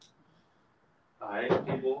Alright,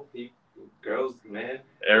 people, girls, man.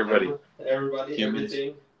 Everybody, humans,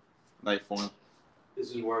 everything. Life form.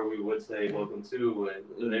 This is where we would say welcome to and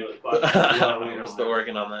the name of the podcast. We're still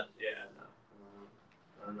working on that. Yeah, no.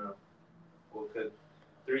 I don't know. What could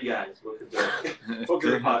 3 guys? What could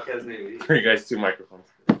the podcast name be? 3 guys, 2 microphones.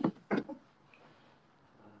 I don't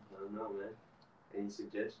know, man. Any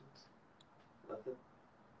suggestions? Nothing?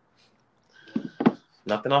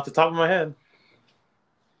 Nothing off the top of my head.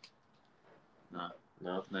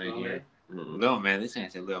 No, not here. Mm-mm. Little man, this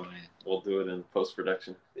ain't a little man. We'll do it in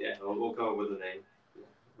post-production. Yeah, we'll come up with a name.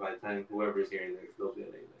 By the time whoever's hearing this, there'll be a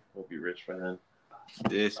name there. We'll be rich by then.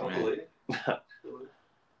 This man.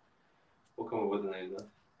 We'll come up with a name though.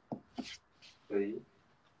 So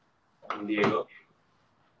I'm Diego.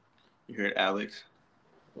 You heard Alex.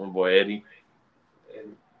 My boy Eddie.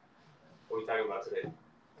 And what are we talking about today?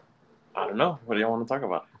 I don't know. What do y'all want to talk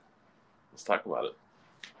about? Let's talk about it.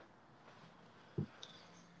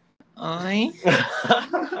 I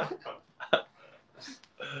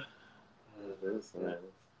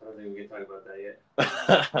don't think we can talk about that yet.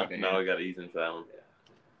 Okay. Now I gotta ease into that one.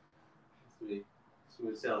 Yeah.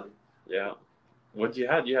 Smooth sailing. Yeah. What you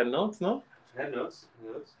had? You had notes, no? I had notes.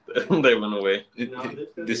 They went away.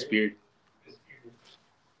 Disappeared.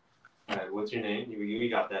 Alright, what's your name? We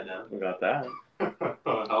got that now. We got that.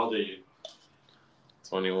 How old are you?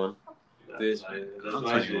 21. This man. I'm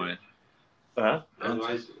 21. Huh? I'm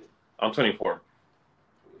 24. 24.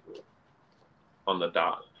 On the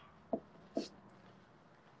dot. I'm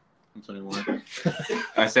 21.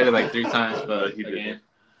 I said it like 3 times, but he again.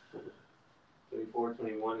 24,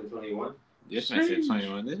 21, and 21? This man said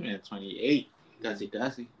 21. This man 28. Casi.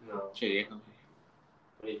 No. Che,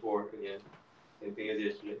 24 again. Same thing as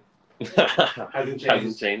yesterday. Hasn't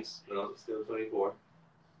changed. No, still 24.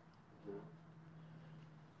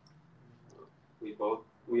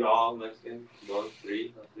 We all Mexican. Both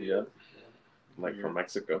 3. Yeah. Like from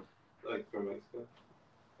Mexico. Like from Mexico.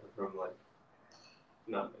 Or from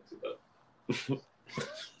not Mexico.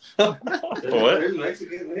 What? There's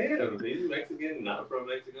Mexican. Yeah, he's Mexican, not from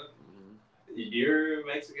Mexico. Mm-hmm. You're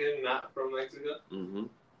Mexican, not from Mexico. Mm-hmm.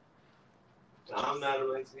 I'm not a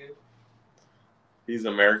Mexican. He's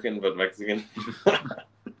American, but Mexican.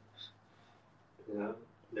 Yeah,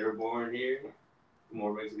 they were born here.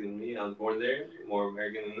 More Mexican than me. I was born there. More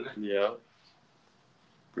American than that. Yeah.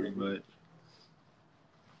 Pretty much.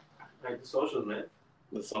 Like the socials, man.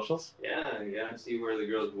 The socials? Yeah. I see where the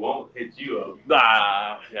girls won't hit you up.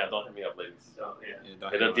 Yeah, don't hit me up, ladies. Oh, yeah.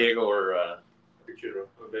 Hit up Diego or Churro,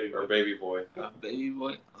 or baby boy. Baby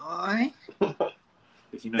boy. I.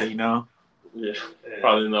 If you know, you know. Yeah.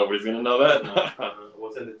 Probably nobody's gonna know that.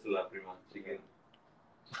 We'll send it to La Prima.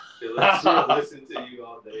 She'll listen to you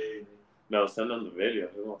all day. No, send them the video.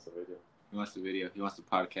 Who wants the video? He wants the video. He wants the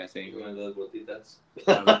podcast angle. Una de las botitas.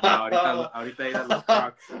 Ahorita ir a los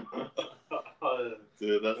Crocs.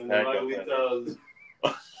 Dude, that's toes.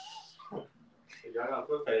 Y'all got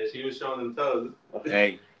foot fetish. He was showing them toes.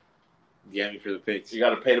 Hey, get me for the pics. You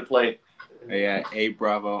gotta pay to play. Hey,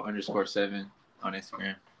 @abravo_7 on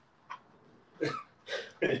Instagram.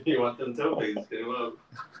 You want them toe pics? Hit him up.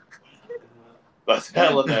 That's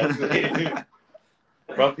hella nasty.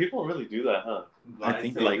 Bro, people really do that, huh? I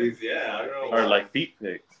think I don't know. Or like feet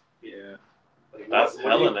pics. Yeah. Like, That's what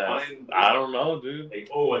hella do you nasty. find? I don't know, dude. Like,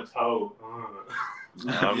 a toe.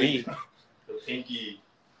 Not me. The pinky.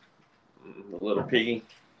 The little piggy.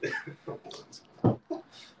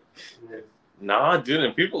 Nah, dude,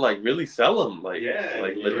 and people like really sell them, like legit.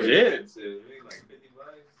 Like $50.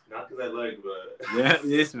 Not because I like, but Yeah,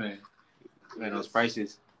 this man. Man, those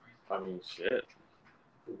prices. I mean, shit.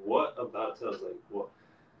 What about toes? Like what?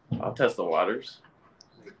 I'll test the waters.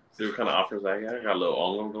 See what kind of offers I got. I got a little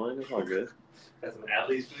ongo going. It's all good. Got some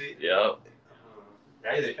athlete's feet. Yep.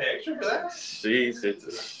 Hey, they pay extra for that? Jeez,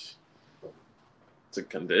 it's a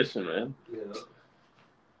condition, man. Yeah.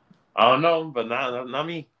 I don't know, but not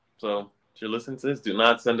me. So if you're listening to this, do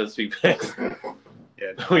not send us feet pics. Yeah,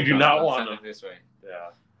 We do not want them them. this way.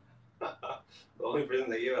 The Yeah. only person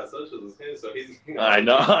they gave out socials is him, so he's. I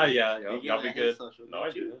know. Yeah. Y'all be good. No,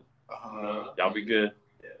 I didn't. Y'all be good.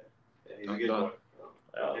 Yeah, he's a good boy.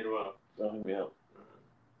 Yeah. Hit him up. Don't hit me up.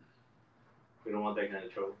 We don't want that kind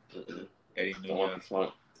of trouble. Eddie Don't want the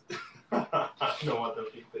smoke. Don't want the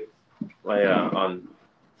feet pics. On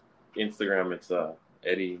Instagram, it's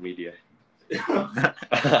Eddie Media. This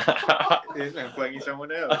man plugging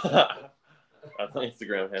someone else. That's my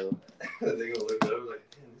Instagram handle. They gonna look up like,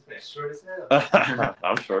 damn, this man's short as hell.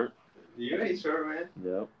 I'm short. You ain't short, man.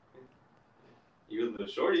 Yep. You a little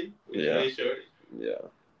shorty. You Yeah. ain't shorty. Yeah.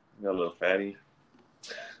 Got a little fatty.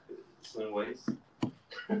 Slim waist.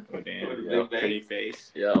 Oh, damn. With a Yo, big bang. pretty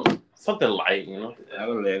face. Yeah, something light, you know. I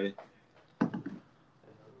will let it.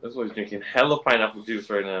 That's why he's drinking hella pineapple juice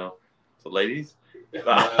right now. So, ladies, Maybe.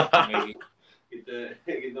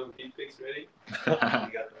 Get them feet pics ready. You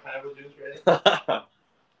got the pineapple juice ready.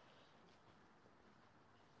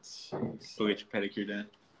 Go get your pedicure done.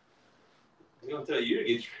 I'm gonna tell you to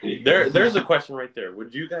get ready. there's a question right there.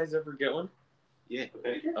 Would you guys ever get one? Yeah. A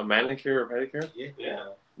pedicure? A manicure or pedicure? Yeah.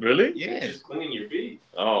 Really? Yeah. Just cleaning your feet.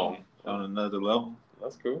 Oh, On another level.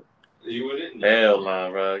 that's cool. You wouldn't? Hell nah,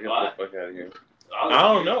 bro. Get Why? the fuck out of here. I I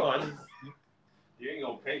don't know. You ain't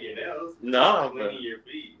gonna paint your nails. No, Just cleaning but- your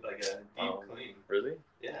feet like a deep clean. Really?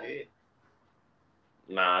 Yeah. Yeah.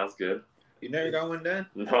 Nah, that's good. You never got one done?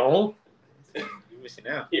 No. You're missing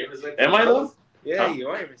out. You ever sucked Am I some though? toes? Yeah, Huh? you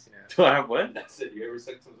are missing out. Do I have what? That's it. You ever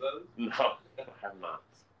sucked some toes? No, I have not.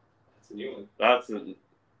 That's a new one.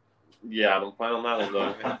 Yeah, I don't plan on that one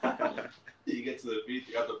though. You get to the feet,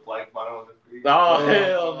 you got the black bottom of the feet. Oh,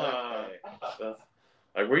 hell nah. That's,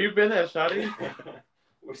 like, where you been at, Shotty?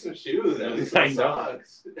 With some shoes, at least I some know.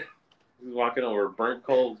 socks. He's walking over burnt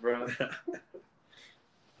coals, bro.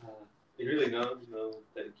 You really know? No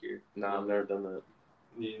pedicure. Nah, I've never done that.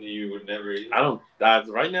 You would never either. I don't.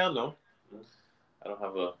 Right now, no. I don't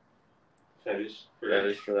have a Fetish for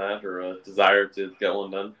fetish for that or a desire to get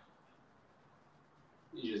one done.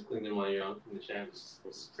 You just clean them on your own from the shafts.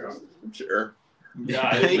 Sure.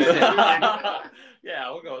 Yeah,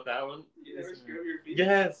 Yeah, we'll go with that one. You never scrub your feet?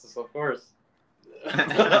 Yes, of course.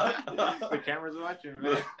 The camera's watching,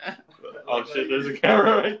 man. Oh shit, there's a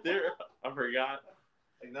camera right there. I forgot.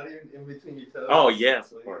 Like not even in between your toes. Oh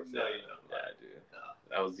yes, of course. No, Yeah, you don't. yeah, dude.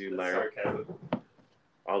 That was you, That's Larry. sarcasm.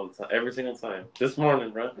 All the time, every single time. This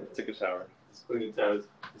morning, bro, took a shower. Just clean your toes.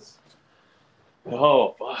 Just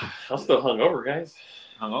Oh, fuck. I'm still hungover, guys.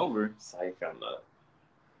 Hungover. Psych, I'm not.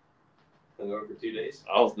 hung over for 2 days.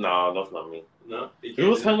 No, that's not me. No? Who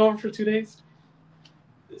was hungover for 2 days?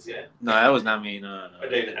 This guy? No, that was not me. No. A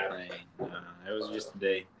day and a half. No, it was just a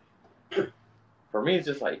day. For me, it's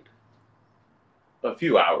just like a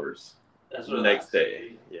few hours. That's The what next I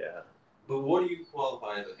day. Yeah. But what do you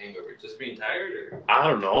qualify as a hangover? Just being tired or? I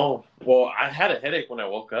don't know. Well, I had a headache when I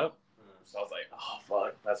woke up. So I was like, oh,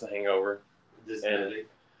 fuck, that's a hangover. Just And- headache?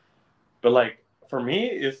 But, like, for me,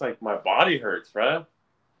 it's like my body hurts, bro.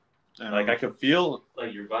 Like, I could feel,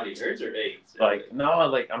 Like your body hurts or aches? like, no,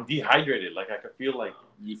 like, I'm dehydrated. Like, I could feel like,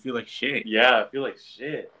 You feel like shit. yeah, I feel like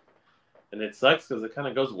shit. And it sucks because it kind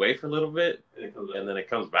of goes away for a little bit, And it comes and out. then it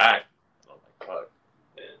comes back. I'm like, fuck.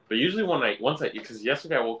 Yeah. But usually because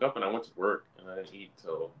yesterday I woke up and I went to work, and I didn't eat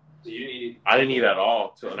till, So you need. I didn't eat at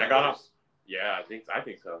all. And I got off, yeah, I think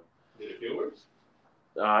so. Did it feel worse?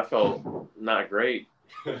 I felt not great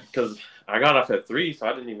because I got off at 3, so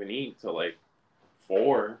I didn't even eat till like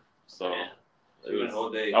 4. So Yeah. it You went was, a whole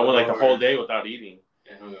day. I went like a hungover whole day without eating.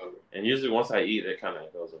 And hungover. And usually once I eat, it kind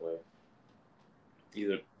of goes away.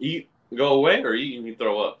 Either eat, go away, or eat and you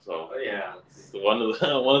throw up. So Oh yeah. it's one of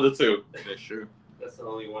the two. That's true. That's the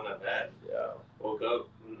only one I've had. Yeah. Woke up.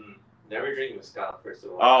 Never drink mezcal, first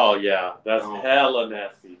of all. Oh yeah, that's No. hella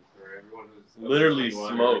nasty. For everyone who's Literally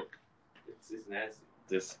 21, smoke. It's nasty.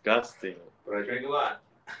 Disgusting. But I drank a lot.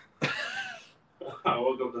 I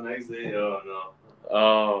woke up the next day. Oh no.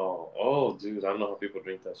 Oh, dude, I don't know how people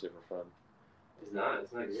drink that shit for fun. It's not.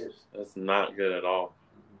 It's not good. That's not good at all.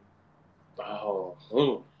 Oh,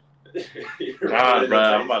 ooh. You're God, really bro,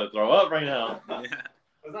 I'm tasty. about to throw up right now.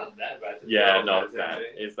 It's not that bad. Yeah, no, it's bad.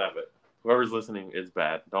 It's that bad. Whoever's listening, it's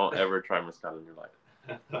bad. Don't ever try mezcal in your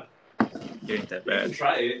life. It ain't that You can bad.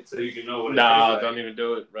 try it so you can know what it Nah, tastes don't like. even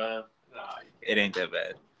do it, bro. Nah, It ain't that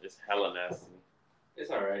bad. It's hella nasty.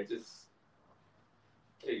 it's alright. Just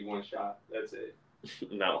take one shot. That's it.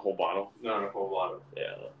 Not a whole bottle. Not a whole bottle.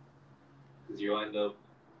 Yeah. Because you'll end up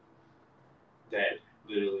dead.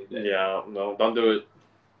 Literally dead. Yeah, no, don't do it.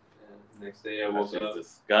 And next day I That woke shit's up.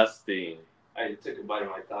 disgusting. I took a bite of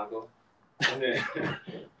my taco. And then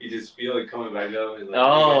you just feel it coming back up. And like,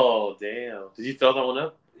 Oh, damn. Did you throw that one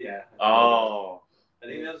up? Yeah. Oh. I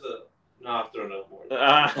think that's the. No, I've thrown up more.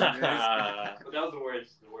 yeah, But that was the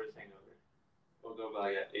worst hangover. Woke up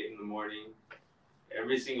like at 8 in the morning.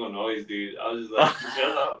 Every single noise, dude. I was just like,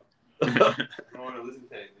 shut up. I don't want to listen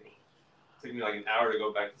to anything. Took me like an hour to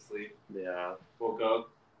go back to sleep. Woke up,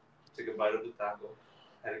 took a bite of the taco,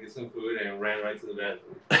 had to get some food, and ran right to the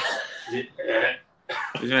bathroom. Yeah.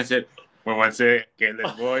 This man said, "Well, one sec, get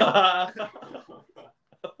this boy." Nah, dude,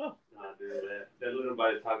 that little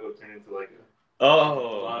bite of taco turned into like a.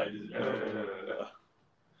 Oh. I just,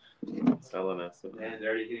 It's hella nasty. man, they're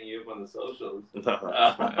already hitting you up on the socials.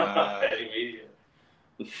 Any media.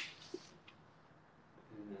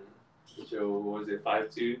 show. What was it?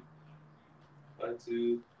 5'2"?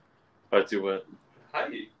 5'2". 5'2" what?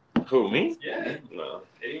 Height. Who, me? Yeah. No.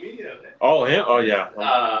 Eddie Media. Oh, him? Oh, yeah.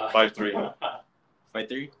 5'3".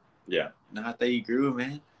 5'3"? Yeah. No, I thought you grew,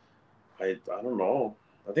 man. I don't know.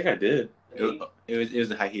 I think I did. It was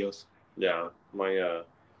the high heels. Yeah. My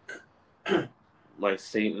my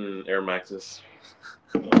Satan Air Maxes.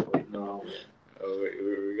 No. Oh,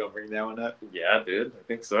 we're gonna bring that one up. Yeah, dude. I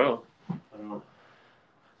think so.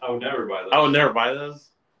 I would never buy those. I would never buy those.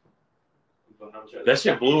 But I'm sure That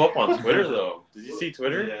shit blew up on Twitter, though. Did you see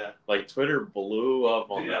Twitter? Yeah. Like, Twitter blew up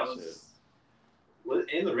on Dude, that I shit. was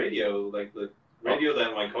in the radio, like the radio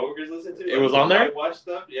that my coworkers listen to. It was on there? I watch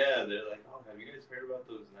stuff. Yeah, they're like, "Oh, have you guys heard about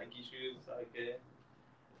those Nike shoes?" Like, yeah.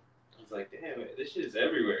 I was like, "Damn, this shit is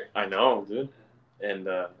everywhere." I know, dude. And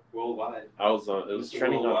Worldwide. I was on. It was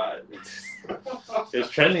trending. Worldwide. It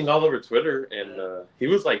was trending all over Twitter, and he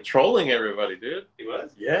was like trolling everybody, dude. He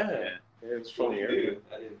was? Yeah. It was trolling everybody. Dude,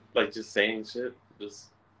 I didn't. Like just saying shit, just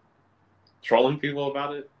trolling people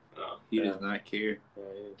about it. No. He does not care. Yeah,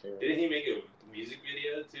 he didn't care. Didn't he make a music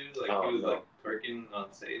video too? Like Oh, he was no. like twerking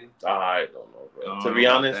on stage. I don't know, bro. I don't To know be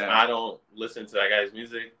about honest, that. I don't listen to that guy's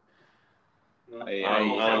music. No. I I do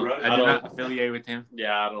don't- not affiliate with him.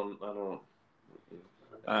 Yeah,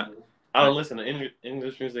 I don't listen to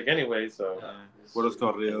English music anyway, so. What else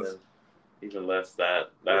called And reels? then even less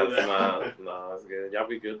that. That's not. No, that's good. Y'all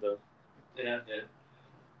be good though. Yeah.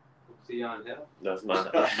 See you on hell. That's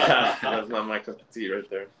not. That's not my cup of tea right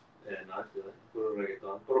there. Yeah, no, I feel it. Puro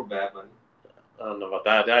reggaeton. Puro Bad Bunny. I don't know about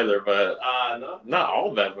that either, but No. not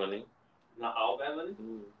all Bad Bunny. Not all Bad Bunny?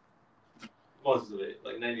 Most of it.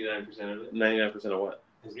 Like 99% of it. 99% of what?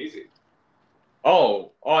 His music.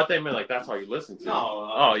 Oh, I think man, like that's all you listen to. No.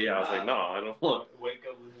 Oh yeah, I was like, no, I don't want. Wake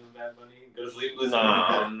up listening to Bad Bunny. Go to sleep listening No, to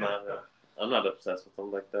I'm not. I'm not obsessed with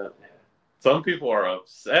them like that. Some people are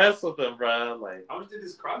obsessed with them, bro. Like How much did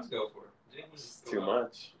this Crocs go for? it's too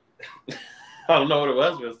much. I don't know what it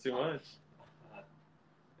was, but it's too much.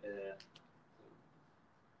 Yeah.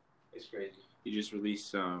 It's crazy. He just released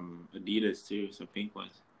some Adidas too, some pink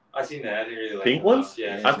ones. I seen that. I didn't really like Pink them. ones?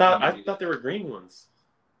 Yeah. I thought they were green ones.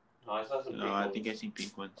 No, I saw some No, pink I ones. think I seen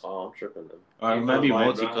pink ones. Oh, I'm tripping them. Or it might be colorblind, bro.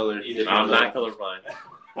 multicolored. Either I'm color. not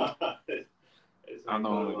colorblind. It's I don't know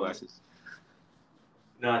colorblind. with glasses.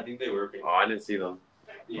 No, I think they were pink. Oh, I didn't see them.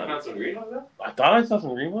 You found some green ones though? I thought I saw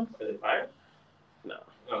some green ones. Are they fire? No.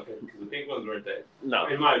 Okay, because the pink ones weren't there. No,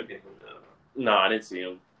 In my opinion, I don't know. no, I didn't see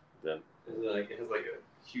them. It has like a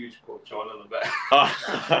huge cochon on the back.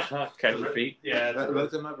 Oh, catch your feet. Yeah.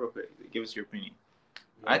 Look them up real quick. Give us your opinion.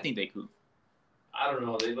 I think they cool. I don't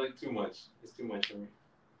know. They look too much. It's too much for me.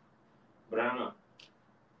 But I don't know.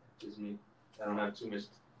 Just me. I don't have too much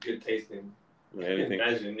good taste in Anything.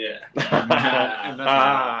 fashion. Yeah.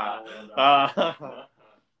 Ah. I got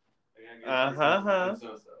good Uh-huh. taste in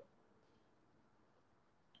some stuff.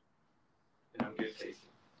 And I'm good tasting.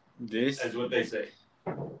 This That's what they say.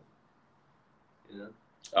 You know?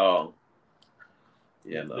 Oh.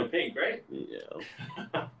 Yeah, They're no. pink, right? Yeah.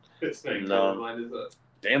 It's like No. colorblind as up.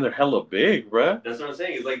 Damn, they're hella big, bruh. That's what I'm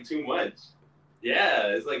saying. It's like too much. Yeah,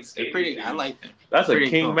 it's like they're skating pretty. shoes. I like them. That's a Pretty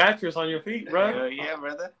king cool. mattress on your feet, bruh. Yeah,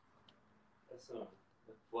 brother. That's some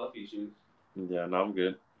fluffy shoes. Yeah, no, I'm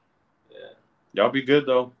good. Yeah. Y'all be good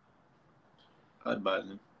though. I'd buy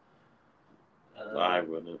them. I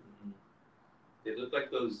wouldn't. They look like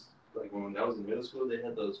those. Like when I was in middle school, they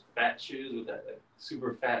had those fat shoes with that like,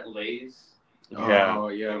 super fat lace. Yeah. Oh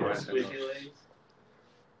yeah, Like, bro. squishy lace.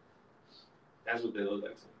 That's what they look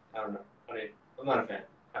like. I don't know. I'm not a fan.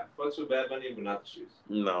 I fucks with Bad Bunny, but not the shoes.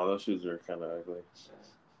 No, those shoes are kind of ugly.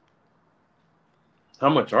 How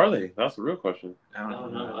much are they? That's the real question. I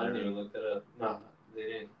don't know. No, I didn't even look that up. No, they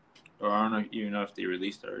didn't. Or I don't even know if they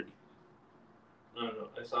released already. No.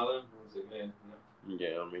 I saw them. I was like, man, no.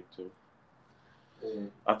 Yeah, me too. They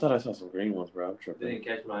didn't, I thought I saw some green ones, bro. I'm they tripping. didn't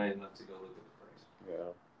catch my eye enough to go look at the price.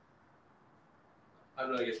 Yeah. I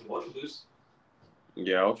don't know. I get some Ultra Boost.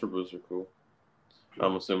 Yeah, Ultra Boosts are cool.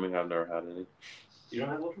 I'm assuming I've never had any. You don't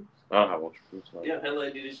have Ultra Boost? I don't have Ultra Boosts. No. Yeah, hella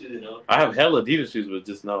Adidas shoes and Ultra. I have hella Adidas shoes, but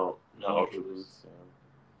just no Ultra Ultra Boosts.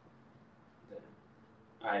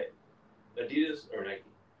 Alright. Adidas or Nike?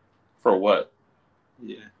 For what?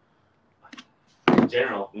 Yeah. In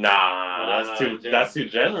general. Nah, No, that's too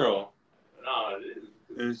general. No, it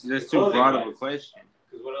is. That's too broad of a question.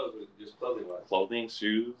 Because what else was it? Just clothing wise? Clothing,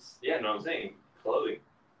 shoes, Yeah, no, I'm saying clothing.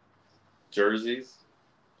 jerseys.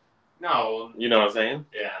 No. You know what I'm saying?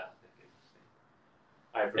 Yeah.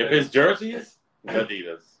 Alright, for If that- it's jerseys,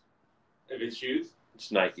 Adidas. If it's shoes, It's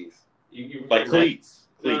Nikes. you Like cleats.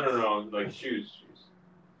 No, like shoes.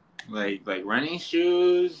 Like running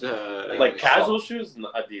shoes. Like casual shoes,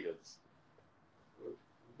 Adidas.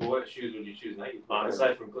 what shoes would you choose Nike for, I don't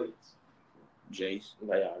aside from cleats? Jace.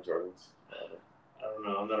 But yeah, Jordans. I don't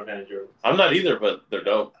know. I'm not a fan of Jordans. I'm not either, but they're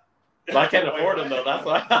dope. But I can't afford them though. That's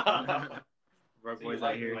why. Broke boys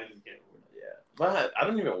out here. Yeah, but I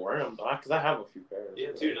don't even wear them because I have a few pairs.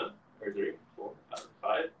 Yeah, 2, no? Or 3, 4,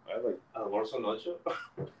 5. I have like Alonso Nocho.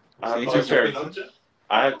 I have Caesar two pairs. Nocho.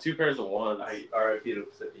 I have 2 pairs of ones. R.I.P. to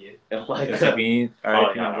Sepien. And like Sabine. oh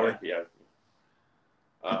Alright, yeah, boy. yeah.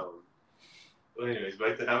 Well, anyways,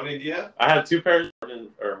 back to how many do you have? I have 2 pairs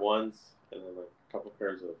or ones, and then like a couple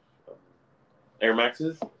pairs of Air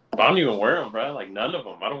Maxes. But I don't even wear them, bro. Like none of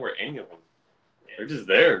them. I don't wear any of them. They're just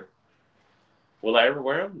there. Will I ever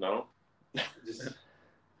wear them? No. Just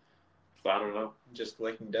So I don't know. Just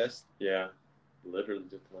collecting dust. Yeah, literally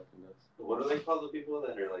just collecting this. what do they call the people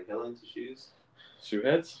that are like hell into shoes? Shoe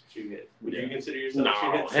heads? Shoehead. Would Yeah. you consider yourself No,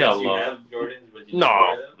 shoehead since hell you no. have Jordans? Would you No,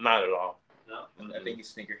 wear them? not at all. No. I think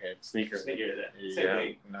it's sneakerhead. Sneaker. Sneakerhead. Yeah. Same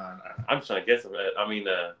thing. No. I'm just trying to get some. I mean,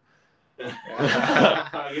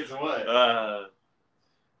 Get some what?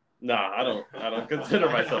 nah, I don't consider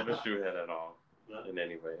myself a shoe head at all No. in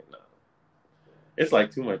any way. No, it's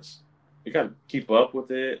like too much. You gotta keep up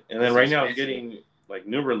with it, and then It's right now it's expensive. getting like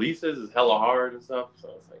new releases is hella hard and stuff. So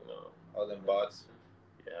it's like no, All them bots.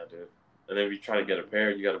 yeah, dude. And then if you try to get a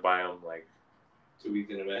pair, you gotta buy them like 2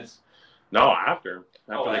 weeks in advance. no after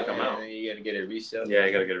they yeah, come and out. then you gotta get a resale. Yeah,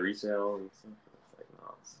 you gotta get a resale and stuff. It's like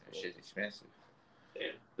no, That shit's expensive.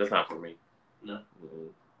 that's not for me. No. Mm-mm.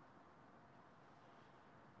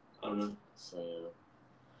 I don't know. So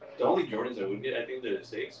The only Jordans I would get, I think they're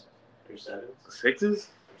 6 or 7. 6s. Or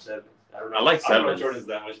 7. I don't know. I like I don't know 7s. Jordans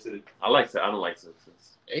that much to. I don't like 6s.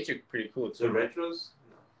 8s are pretty cool The too. retros?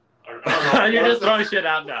 No. I don't know. You're just throwing shit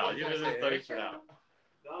out now. You're just throwing shit out.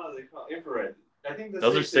 No, they call infrared. I think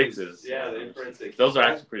Those are 6s. Yeah, the infrared 6. Those are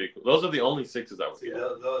actually pretty cool. Those are the only 6s I would See, get.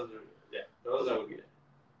 those are, yeah, those I would get.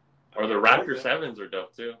 Or the Raptor 7s are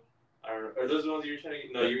dope too. Are those the ones you were trying to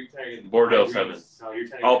get? No, you were trying to get Bordeaux Pine Greens. 7s. No, you're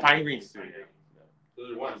trying to Oh, get Pine Greens too. Pine Greens.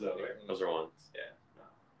 Those are ones though, right? Those are ones. Yeah. No.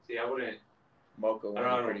 See, I wouldn't. Mocha I ones don't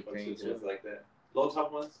are know. pretty Fuck clean with too. ones like that. Low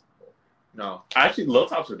top ones. No. Actually, low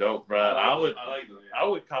tops are dope, bro. I would like them. Yeah. I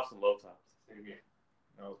would cop some low tops. Same here.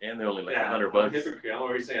 No. And they're only like Yeah, $100 I'm bucks. hypocrite. I'm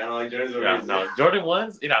already saying I don't like Jordans. Yeah, no, Jordan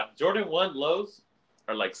 1s, Jordan 1 lows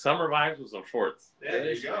are like summer vibes with some shorts. Yeah, there you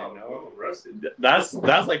Yes, go. I know. Oh, roasted. That's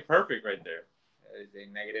like perfect right there. That is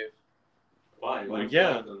a negative. Why? Well, would yeah.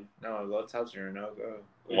 you have them? No, low tops are a no go.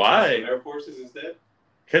 Would you Why? have some Air Forces instead?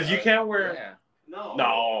 Because you can't wear. Yeah. No.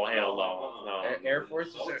 No, hell no. Air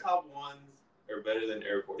Forces Low are- top ones are better than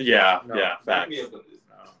Air Forces. Yeah, No. yeah, Back facts. me up on this.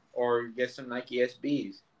 No. Or get some Nike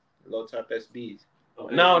SBs. Low top SBs.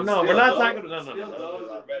 Okay, No, still we're not those- talking. No. still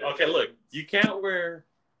those are better. Okay, look, you can't wear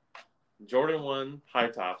Jordan 1 high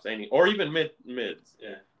tops, or even mids.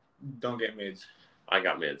 Don't get mids. I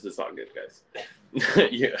got mids. It's all good, guys.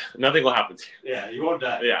 Yeah, nothing will happen to you. Yeah, you won't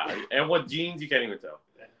die. Yeah, and with jeans, you can't even tell.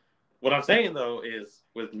 Yeah. What I'm saying though is,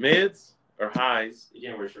 with mids or highs, You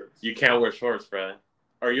can't wear shorts. you can't wear shorts, bro,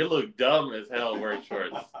 or you look dumb as hell wearing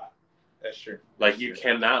shorts. That's true. Like you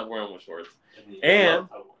cannot wear them with shorts. you And- love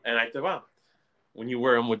top ones. And I thought, wow, when you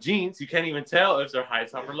wear them with jeans, you can't even tell if they're high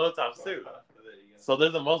top or low tops too. There you go. So they're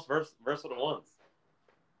the most versatile ones.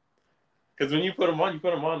 Because when you put them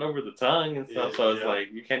on over the tongue and stuff. Yeah, So it's yeah.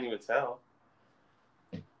 like you can't even tell.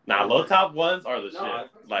 Now low top ones are the No, I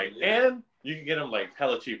shit. fucking Like, yeah. and you can get them like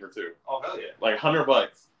hella cheaper too, Oh hell yeah! like $100.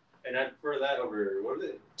 And I prefer that over what is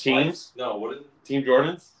it? Teams? No, what is it? Team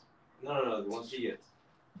Jordans. No, the ones he gets.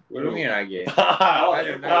 What do you mean I get? Oh, I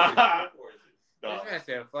Air do not. Forces. This No. man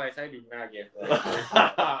said flights. I do not get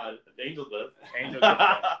flights. Angel does. Angel gets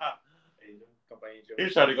flights. Angel. Come by Angel.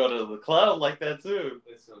 He's trying to go to the club like that too.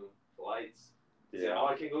 With some flights. Yeah. Oh,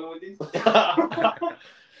 I can't go in with these.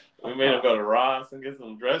 We made him go to Ross and get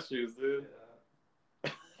some dress shoes, dude.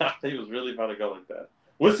 Yeah. He was really about to go like that.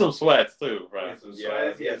 With some sweats too, bro. Get some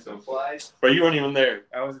sweats, Yeah, get some flights. But you weren't even there.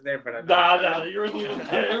 I wasn't there, but I Nah, you weren't even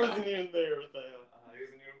there. You wasn't even there. What the He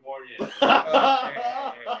wasn't even born yet.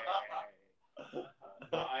 hell?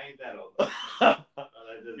 I ain't that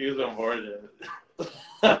old. He was on board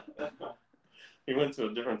yet. He went to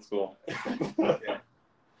a different school. Yeah.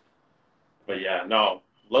 But yeah, no.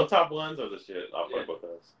 Low top ones are the shit. I'll Yeah. fuck with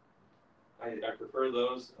those. I prefer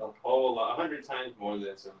those a whole lot, 100 times more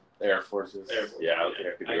than some Air Forces. Air Forces. Yeah, okay,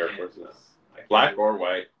 I could do I Air can't, Forces. no. I can't Black do- or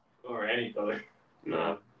white. or any color.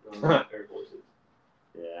 No. No, Air Forces.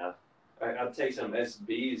 Yeah. I'll take some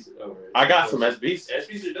SBs over. I got some SBs.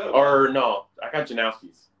 SBs are dope. Or no, I got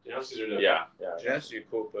Janowski's. Janowski's are dope. Yeah. That's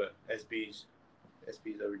cool, but SBs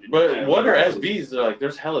over. But what are SBs? They're like,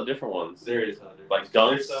 there's hella different ones. There is 100. Like dunks?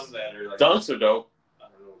 There's some that are like Dunks are dope. I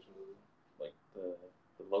don't know which one. Like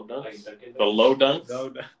the low dunks. Like Dunkin' The low dunks.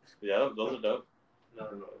 No, Yeah, those are dope. No.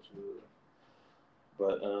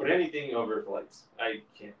 But But anything over flights, I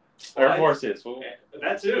can't. Air Forces. Well,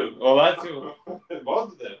 That too. well, that too.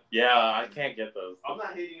 Both of them. Yeah, I can't get those. I'm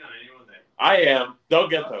not hating on anyone there, I am. Don't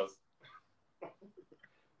get those.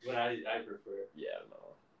 but I prefer. Yeah, no.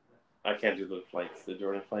 I can't do the flights, the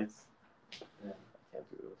Jordan flights. Yeah. I can't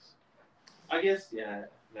do those. I guess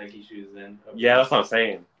Nike shoes then. Yeah, that's what I'm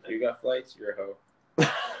saying. you got flights, you're a hoe.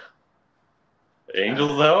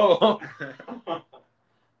 Angels though. I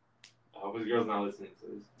hope his girl's not listening to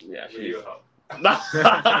this. Yeah, What do she's. you hope?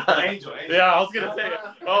 Angel. Yeah, I was gonna say.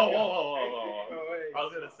 Oh, whoa. I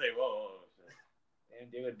was gonna say, whoa. Damn,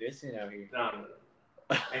 they were dissing out here. No.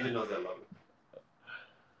 Angel knows I love it.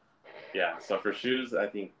 Yeah, so for shoes, I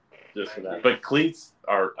think just for that. But cleats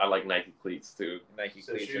I like Nike cleats too. Nike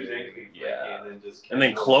So cleats shoes are and cleats, Yeah. Nike, And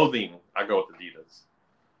then clothing, I go with Adidas.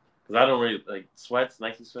 Because I don't really like sweats,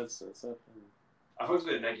 Nike sweats and stuff. I was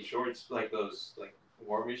with Nike shorts, like those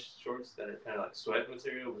warmish shorts that are kind of like sweat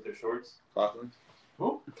material with their shorts. cloth ones.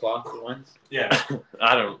 Who? Cloth ones. Yeah.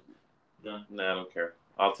 I don't. No. Nah, I don't care.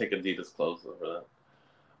 I'll take Adidas clothes over that.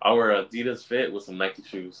 I'll wear Adidas fit with some Nike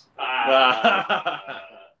shoes.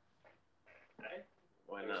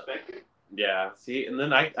 Why not? Respect it. Yeah, see, and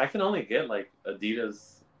then I can only get like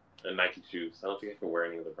Adidas and Nike shoes. I don't think I can wear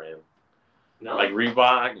any other brand. No. Like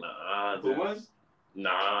Reebok, nah. dude. Pumas?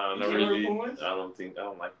 Nah, You not can't wear really. Pumas? I don't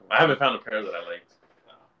like them. I haven't found a pair that I like.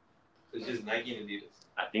 It's just Nike and Adidas.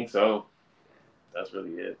 I think so. That's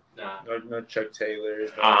really it. Nah. No Chuck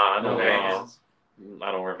Taylors. No Vans.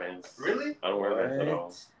 I don't wear Vans. Really? I don't wear Vans at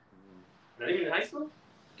all. Not even in high school?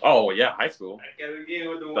 Oh yeah, high school. I gotta get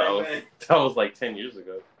with the That white was, man. that was like 10 years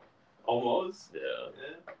ago. Almost. Yeah.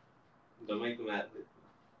 Yeah. Don't make the math.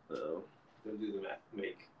 No, Don't do the math.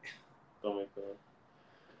 Make. don't make that.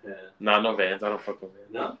 Yeah. Nah, no Vans. I don't fuck with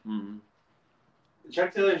Vans. No? Mm-hmm.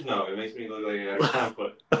 Chuck Taylors, no. It makes me look like I got a clown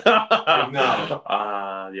foot. No.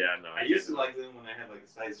 Yeah, no. I used to like them when I had like a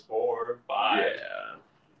size 4 or 5. Yeah.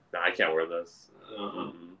 No, I can't wear those.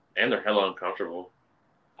 Uh-huh. And they're hella uncomfortable.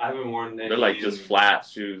 I haven't worn any. They're like just flat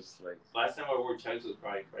shoes. Like Last time I wore Chucks was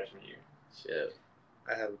probably freshman year. shit.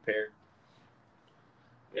 I have a pair.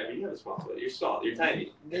 Yeah, but you have a small foot. You're small. You're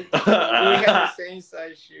tiny. We have the same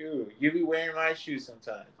size shoe. You be wearing my shoes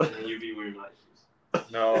sometimes. And then you be wearing my shoes.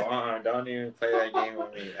 No, don't even play that game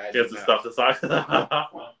with me. Get some stuff to sock. Just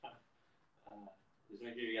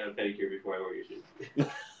make sure you got a pedicure before I wear your shoes.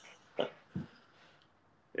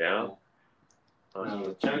 Yeah.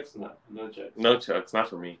 No, Chucks, no. No Chucks. No Chucks, not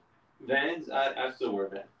for me. Vans, I still wear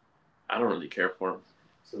Vans. I don't really care for them.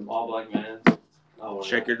 Some all black Vans.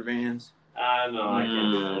 Checkered Vans. No, I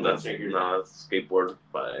can't do that. That's Checkered. that's skateboard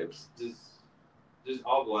vibes. Just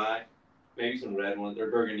all black. Maybe some red ones or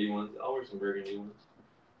burgundy ones. I'll wear some burgundy ones.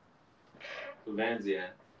 So Vans, yeah.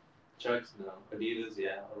 Chucks, no. Adidas,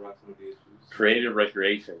 yeah. I'll rock some Adidas shoes. Creative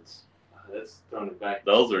recreations. That's throwing it back.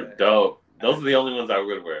 Those are dope. Those are the only ones I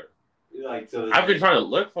would wear. Like, so I've been trying to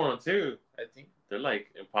look for them too. I think. They're like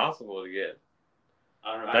impossible to get.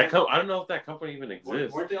 I don't know. I don't know if that company even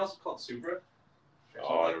exists. Weren't they also called Supra?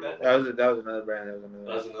 Oh, I don't know. That was another brand.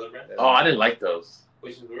 That was another brand? Oh, I didn't like those.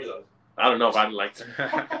 Which ones were those? I don't know if I didn't like them.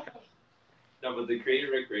 No, but the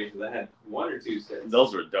Creative Recreations, I had 1 or 2 sets.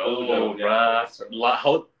 Those were dope, Those were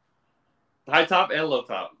bruh. High top and low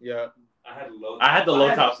top. Yeah. I had low. I had the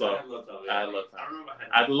low tops, I though. had low tops. I had low tops. I remember I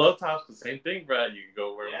At had the low tops, the same thing, bruh. You can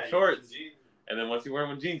go wear them with shorts. jeans. And then once you wear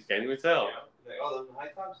them with jeans, you can't even tell. Like, oh, those are high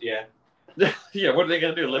tops? Yeah. Yeah, what are they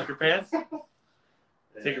going to do? Lift your pants?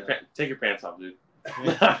 Take your pants off, dude.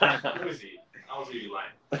 Let me see. I don't see you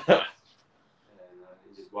lying. And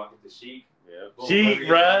you just walk into Chic. Yeah. Boom, Chic,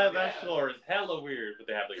 burger, bruh. yeah. That store is hella weird, but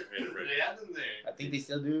they have like a creative They had them there. I think they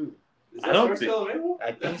still do. Is I that don't store think- still available?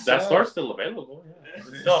 I think so. That store's still available. Yeah.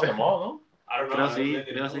 It's still at the mall, I don't know. Can I I haven't see? been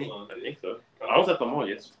in Can I so see? long, no? I dude. think so. I was at the mall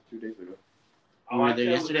 2 days ago. You were I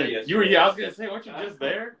there was yesterday? You were, yeah, I was going to say, weren't you just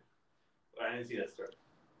there? I didn't see that store.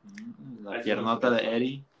 La piernota de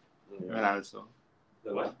Eddie. Yeah. Era also.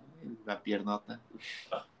 The what? La piernota.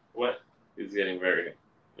 What? He's getting very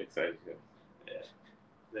excited. Yeah.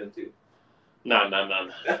 Them too. No.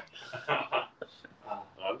 Ah,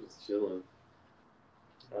 I'm just chilling.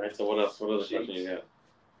 All right, so what else? What other Sheets. question you got?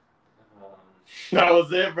 um, That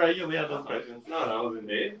was it, bro. You only had those questions. No, I wasn't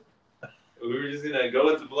it. We were just gonna go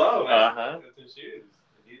with the flow, man. Uh-huh. With some shoes.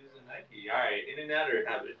 Adidas and Nike. All right, In and Out or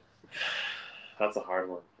Habit? That's a hard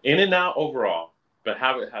one. In and out overall, but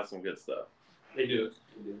Habit has some good stuff. They do.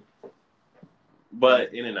 They do.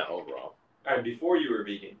 But In and Out overall. All right, before you were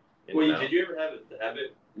vegan. In Wait, and Out. did you ever have the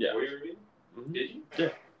habit Yeah. before you were vegan? Mhm. Did you? Yeah.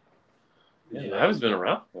 Yeah, that has been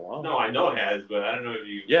around for a while. No, I know it has, but I don't know if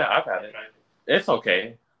you. Yeah, I've had it. It's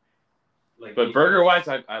okay. Like, But burger wise,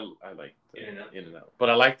 I like In-N-Out? In-N-Out. But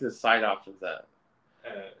I like the side options that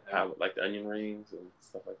Have, have like the onion rings and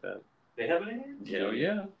stuff like that. they have it in here? Hell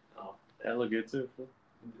yeah. Oh, That look good too.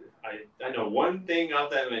 I know one thing off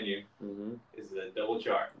that menu Mm-hmm. is the double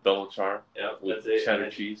char. Double char Yep, with that's it. cheddar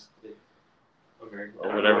And cheese American.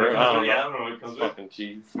 or whatever. I don't know what it comes with. Fucking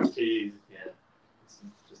cheese. Cheese. Yeah. It's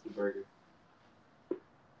just a burger.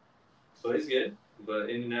 But it's good. But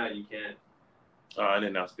In-N-Out, you can't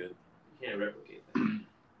In-N-Out's good. replicate that.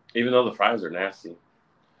 Even though the fries are nasty.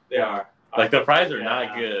 They are. Like the fries are not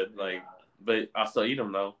Yeah. good. Like, but I'll still eat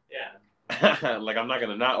them though. Yeah. Like I'm not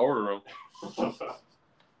gonna not order them.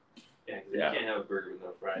 Yeah, because Yeah. you can't have a burger with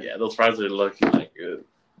no fries. Yeah, those fries are looking like good.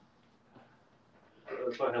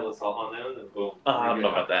 Put hella salt on them and boom. I don't know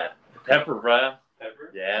about that. Pepper, bruh.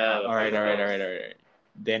 Pepper? Yeah. All right.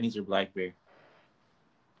 Denny's or Black Bear?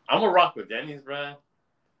 I'm a rock with Denny's, bruh.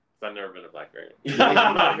 'Cause I've never been to Blackberry.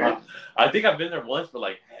 I think I've been there once, but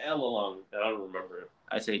like hella long. I don't remember it.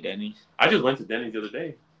 I say Denny's. I just went to Denny's the other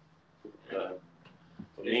day.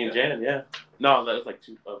 Me and Jan, yeah. No, that was like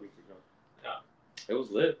 2 weeks ago. Yeah. It was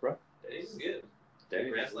lit, bro. Denny's is good.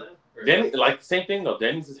 Denny's. Grand Slam? Or- Denny's, like same thing though.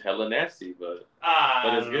 Denny's is hella nasty, but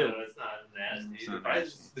but it's good. No, it's not nasty. It's The not fries-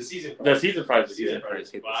 nasty. The season the fries. season fries The is season good.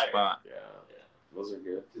 fries Hit the fire. spot. Yeah, Yeah. those are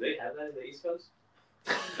good. Do they have that in the East Coast?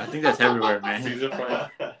 I think that's everywhere, man. Season fries.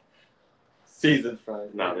 Season fries.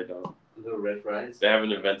 No, they don't. Little red fries. They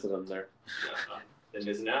haven't invented them there. They're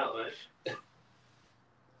missing out, man.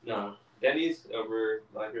 No. Denny's over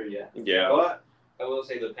Blackberry, yeah. Yeah. But I will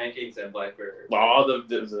say the pancakes at Blackberry. All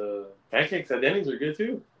the pancakes at Denny's are good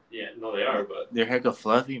too. Yeah, no, they are, but They're hecka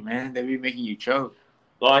fluffy, man. They be making you choke.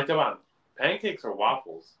 Well, like, come on. Pancakes or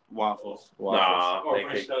waffles? Waffles. Nah, or French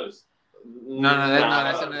pancakes. toast. No,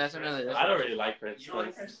 that's another. I don't really like French You don't like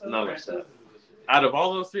toast. French toast? No, French no. toast is delicious. Out of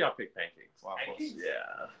all those three, I'll pick pancakes. Waffles. Pancakes?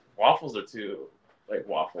 Yeah. Waffles are too, like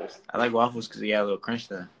waffles. I like waffles because they got a little crunch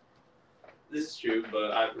to them. This is true,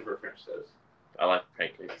 but I prefer French toast. I like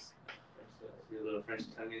pancakes. French toast. Your little French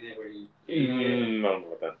tongue in it where you. I don't know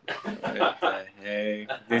what that. Hey,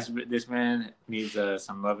 this man needs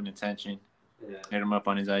some love and attention. Yeah. Hit him up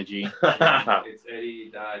on his IG. It's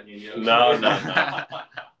Eddie Dot Munoz. No.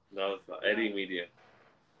 No, it's not. Eddie Media.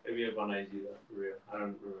 Hit me up on IG though, for real. I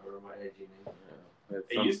don't remember my IG name. Yeah.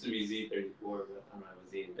 It used to be Z34, but I don't have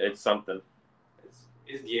a Z anymore. It's something.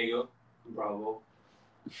 It's Diego Bravo.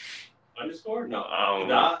 Underscore? No. I don't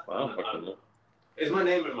know. Dot? I don't fucking know. It's my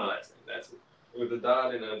name and my last name. That's it. With a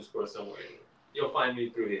dot and an underscore somewhere. You'll find me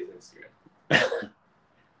through his Instagram.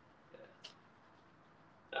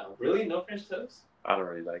 Really? No French toast? I don't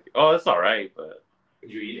really like it. Oh, it's all right, but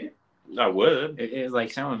Would you eat it? I would. It's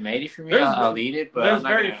like someone made it for me. There's- I'll eat it, but There's I'm not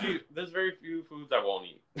very gonna- few. There's very few foods I won't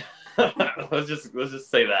eat. let's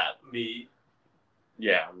just say that. Meat.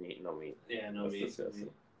 Yeah, meat. No meat. Yeah, no That's meat. disgusting.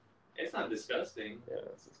 It's not disgusting. Yeah,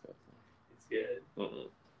 that's disgusting. It's good. Mm-mm.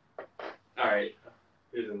 All right.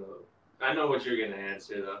 Here's another one. I know what you're going to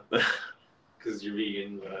answer, though. Because you're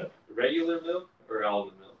vegan. But regular milk or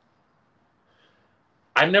almond milk?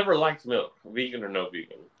 I never liked milk, vegan or no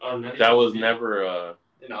vegan. Oh, no, That was never.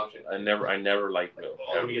 an option. I never liked milk.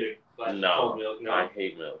 Oh, let me get a glass of cold milk. No. I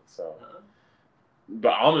hate milk. So, Uh-huh.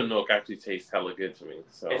 but almond milk actually tastes hella good to me.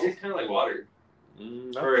 So, It tastes kind of like water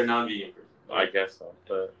no, for a non-vegan person. I guess so.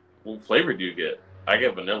 But what flavor do you get? I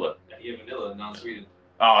get vanilla. You have vanilla, non-sweetened.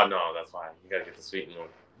 Oh no, that's fine. You gotta get the sweetened one.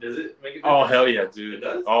 Does it make a difference? Oh hell yeah, dude. It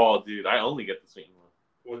does? Oh dude, I only get the sweetened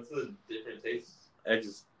one. What's the different taste? It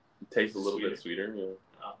just tastes a little bit sweeter. Yeah.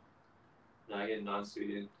 No, I get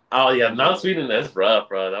non-sweetened. Oh yeah, non-sweetened. That's rough,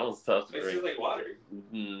 bro. That one's tough to It drink. tastes like water.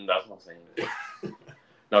 That's what I'm saying.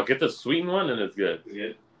 No, get the sweetened one and it's good. Is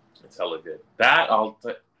it? It's hella good. That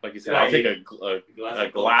like you said, I'll take a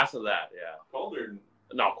glass of that. Yeah. Cold or?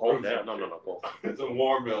 No, cold. Yeah. No, cold. It's a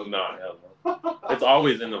warm milk. No, hell no. It's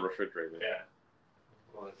always in the refrigerator. Yeah.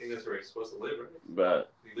 Well, I think that's where it's supposed to live, right?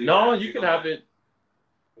 But leave no, it you can have it.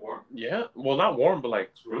 warm. Yeah. Well, not warm, but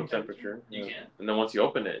like room Room temperature. You Yeah. can. And then once you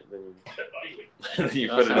open it, then you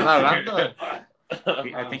No, put it in. I'm not-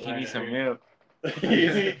 the I think he needs some milk.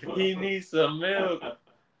 he needs some milk.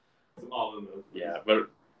 Some almond milk. Yeah, but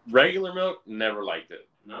regular milk, never liked it.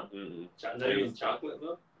 No. Mm-mm. That means chocolate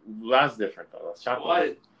milk. That's different though. That's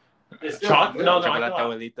chocolate. What? It's still Chocolate? No, milk. no, I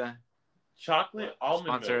Chocolate thought- abuelita. Chocolate almond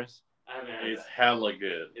Sponsor milk us. I haven't had is that. hella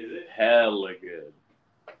good. Is it? Hella good.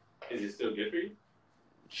 Is it still good for you?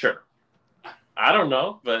 Sure. I don't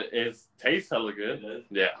know, but it tastes hella It good. does.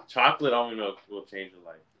 Yeah, chocolate almond milk will change your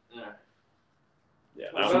life. Alright. Yeah,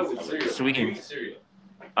 What that about one's with hella cereal? good. Sweetened. You eat cereal.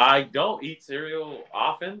 I don't eat cereal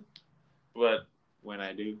often, but when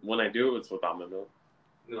I do. when I do, it's with almond milk.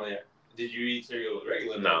 No, yeah. Did you eat cereal with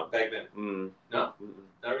regular No. milk back then? Mm. No? Mm-mm.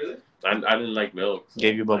 Not really? I didn't like milk. So.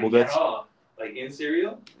 Gave you bubble Like, guts? at all? Like in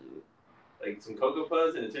cereal? Like some Cocoa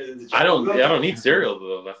Puffs and it turns into I don't chocolate? eat cereal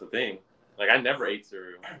though. That's the thing. Like I never ate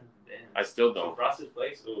cereal. Damn. I still So don't. Frosted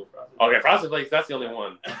Flakes? Ooh, Frosted Okay, Flakes. Frosted Flakes. That's the only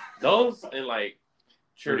one. Those and like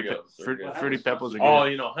Cheerios. are good. Fruity Pebbles are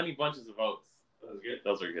good. Oh, Honey Bunches of Oats. That was good.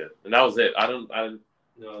 Those are good. And that was it. I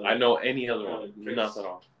No, know any other No, one. Trix. Not at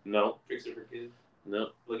all. No. Tricks are for kids. No.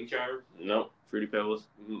 Lucky Charms. No. Fruity Pebbles,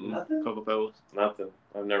 Mm-mm. Nothing? Cocoa Pebbles. Nothing.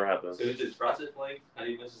 I've never had those. So it's just Frosted Flakes,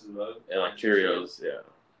 Honey Bunches of Oats, And like Cheerios. Yeah.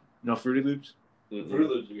 No Fruity Loops? Mm-mm. Fruit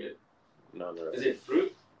Loops are good. No, no. Is it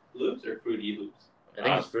Fruit Loops or Fruity Loops? I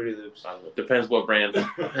think it's Fruity Loops. I don't know. Depends what brand.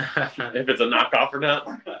 If it's a knockoff or not.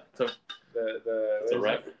 The It's a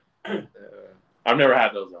rep. Food I've never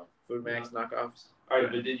had those though. Max knockoffs. Alright,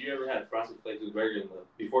 but did you ever have Frosted Flakes with regular milk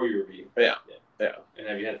before you were vegan? Yeah. Yeah. And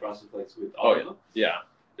have you had Frosted Flakes with Oh, almond yeah. milk? Yeah.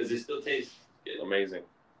 Does it still taste good? Amazing.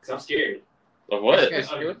 Because I'm scared. Of what? Yes.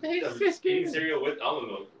 I'm What the heck is I'm this eating game? cereal with almond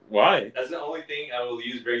milk. Why? That's the only thing I will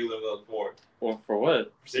use regular milk for. Well, for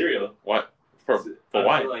what? For cereal. What? For I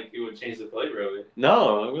why? feel like it would change the flavor of it.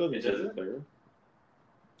 No, it doesn't It change the doesn't? flavor.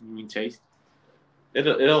 You mean taste?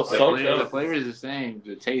 It'll The soak flavor, up. is the same.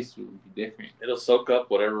 The taste will be different. It'll soak up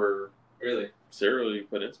whatever Really? cereal you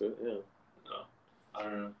put into it. Yeah, I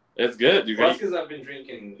don't know. it's good. You Well, got that's because I've been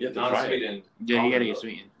drinking You have to try it. non-sweetened. Yeah, you almond gotta get milk.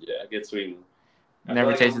 sweetened. yeah, get sweetened. I feel Never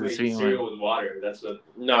like tasted I'm the eating sweet cereal one. with water. That's what I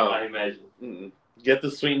No, imagine. mm-mm. Get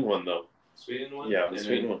the sweetened one though. Sweetened one? Yeah, the And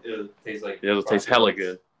sweetened then one. It'll taste like. It'll taste Frosted hella Flakes.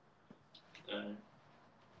 good.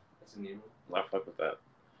 That's a new one. I fuck with that.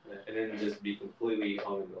 Yeah, and then just be completely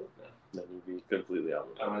almond milk now. Then you'd be completely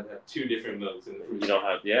almond I milk. might have two different milks in the You fridge. don't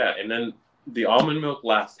have and then the almond milk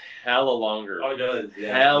lasts hella longer. Oh, it does.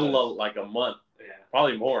 Yeah. hella It does. like a month, Yeah.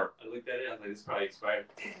 probably more. I looked at it. I was like, this is probably expired.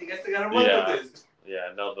 Damn, you guys still got a month Yeah. with this.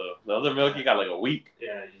 Yeah, no, the other milk you got like a week.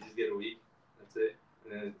 Yeah, you just get a week. That's it.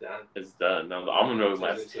 And then it's done. It's done. Now the almond milk Turns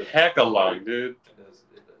lasts into- hecka long, dude. It does.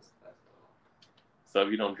 It does. That's all. So if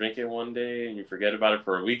you don't drink it one day and you forget about it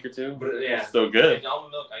for a week or two, But yeah. it's still good. In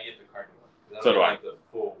almond milk, I get the carton one. 'Cause So don't do I. like the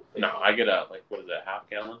full. No, I get a like what is it, half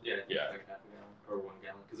gallon? Yeah. Yeah. Like half a gallon or 1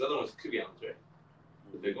 gallon. Because the other one's 2 gallons, right?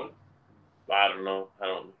 The big one. I don't know. I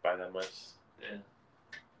don't buy that much.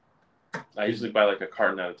 Yeah. I usually buy like a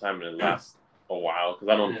carton at a time and it lasts a while because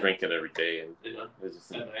I don't Yeah. drink it every day and You know. it's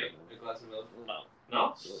just At night, a glass of milk. no,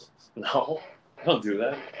 No. no, don't do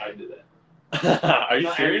that. I do that. Are you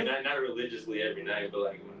Not every serious? night, not religiously every night, but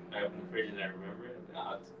like when I open the fridge and I remember it,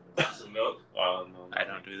 I'll have some milk. Oh no, I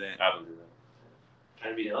don't do that. I don't do that.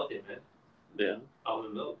 Trying to be healthy, man. Yeah.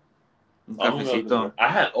 Almond milk. Almond milk is Cafecito. good. I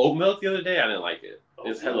had oat milk the other day. I didn't like it.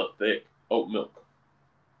 It's Oat hella thick. Oat milk.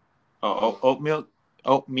 Oh, oatmeal.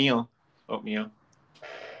 Oatmeal. Oatmeal.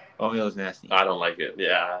 Oatmeal is nasty. I don't like it.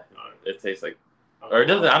 Yeah, it tastes like, or it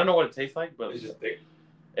doesn't. I don't know what it tastes like, but It's just thick.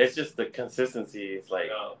 it's just the consistency. It's like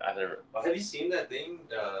No. I never Oh, have you seen that thing?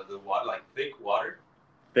 The water, like thick water.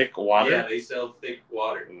 thick water. Yeah, they sell thick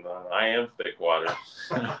water. No, I am thick water.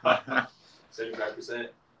 75%.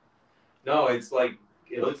 No, it's like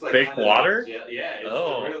it looks like Thick kinda water? Yeah, yeah. It's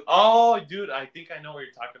Oh, real- oh, dude, I think I know what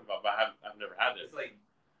you're talking about, but I've never had it. It's like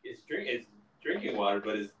it's drinking water,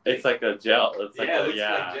 but it's It's like a gel. It's like yeah, it a, looks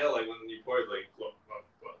yeah. like gel. Like when you pour it, like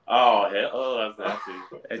Oh, hell, oh, that's nasty.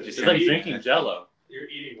 It's just It's like drinking Jello. You're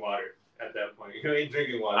eating water at that point. You ain't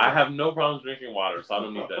drinking water. I have no problem drinking water, so I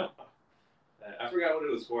don't need that. I forgot what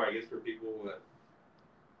it was for. I guess for people with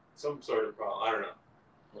some sort of problem. I don't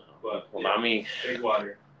know. But Well, yeah, not me. drink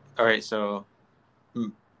water. All right, so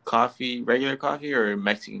coffee, regular coffee or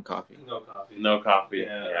Mexican coffee? No coffee. No coffee.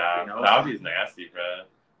 Yeah, Yeah, no. coffee's nasty, bro.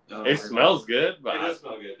 No, It smells good, but It does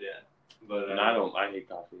smell good, yeah. But and I hate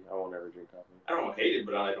coffee. I won't ever drink coffee. I don't hate it,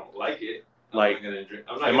 but I don't like it. I'm Like, not gonna drink.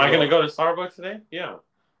 I'm not Am I gonna go to Starbucks today? Yeah,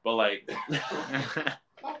 but like,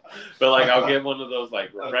 I'll get one of those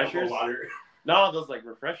like refreshers. Water. No, those like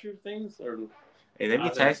refresher things, or Hey, they be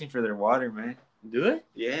taxing for their water, man. do they?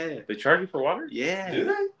 Yeah. They charge you for water? Yeah. Do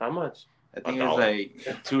they? How much I think $1. it's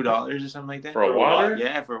like $2 or something like that. for a For water? water?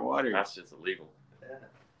 Yeah, for water. That's just illegal. Yeah.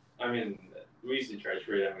 I mean, we used to charge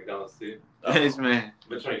for it at McDonald's too. Yes, man.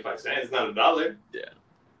 But 25 cents, not $1. Yeah.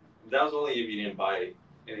 That was only if you didn't buy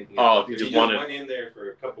anything. Oh, else. if you If just you wanted- went in there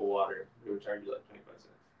for a cup of water, they would charge you like 25 cents.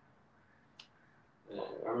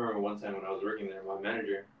 I remember one time when I was working there, my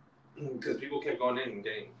manager, because people kept going in and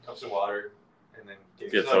getting cups of water and then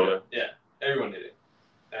getting Get soda. Yeah, everyone did it.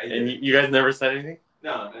 I did And it. you guys never said anything?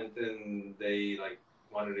 No, and then they like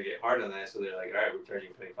wanted to get hard on that, so they're like, all right, we're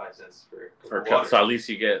charging 25 cents for a cup For a of cup, water. so at least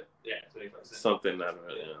you get Yeah, 25 cents. something out of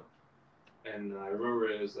it. Yeah. And I remember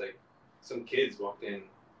it was like some kids walked in.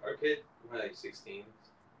 Our kid, probably like 16.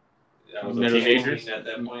 I was Middle like teenagers? 18 at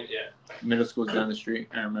that point. Yeah. Middle school's down the street.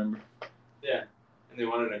 I remember. Yeah. And they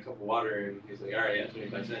wanted a cup of water, and he's like, all right, yeah,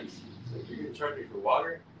 25 cents. So you're going to charge me for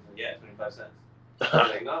water? He's like, yeah, 25 cents. He's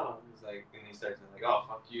like, no. He's like, and he starts like, oh,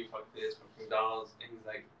 fuck you, fuck this, fuck McDonald's. And he's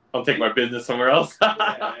like, I'll take my business somewhere else. yeah,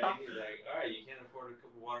 and he's like, all right, you can't afford a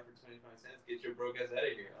cup of water for 25 cents. Get your broke ass out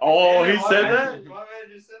of here. Oh, like, he said that? My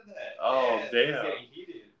manager said that. Oh, yeah, damn. He's getting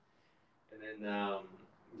heated. And then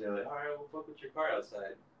they're like, all right, we'll fuck with your car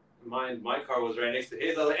outside. My car was right next to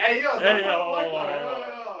his. I was like, hey, yo, Hey, don't fuck with my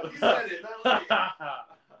car. No. He said it, not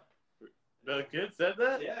me. The kid said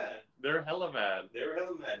that? Yeah. They're hella mad. They were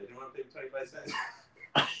hella mad. They didn't want to pay 25 cents.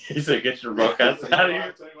 He said, get your broke ass out of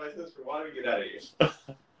here. 25 cents for water, get out of here. I'm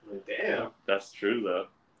like, damn. That's true, though.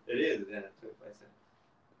 It is, yeah, 25 cents.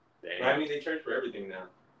 Damn. But I mean, they charge for everything now.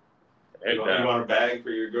 Heck You no. want a bag for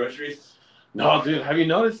your groceries? No, dude, have you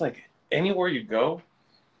noticed, like, anywhere you go,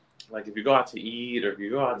 like, if you go out to eat or if you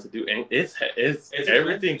go out to do anything, it's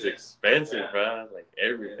everything's expensive, Yeah. bro. Like, Yeah,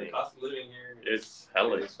 the everything. cost of living here. It's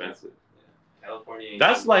hella expensive. Yeah. California.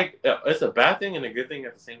 That's like, it's a bad thing and a good thing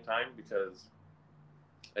at the same time because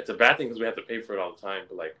it's a bad thing because we have to pay for it all the time.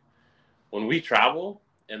 But, like, when we travel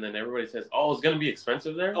and then everybody says, oh, it's going to be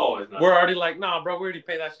expensive there, Oh, it's not. we're already like, nah, bro, we already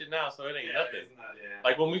pay that shit now, so it ain't Yeah, nothing. it's not, yeah.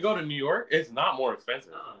 Like, when we go to New York, it's not more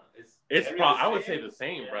expensive. It's I would say the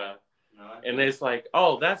same, bro. No, And it's like,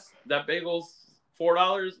 oh, that bagel's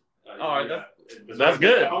 $4. Oh, yeah. That's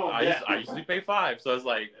good. At home, I usually pay $5, so it's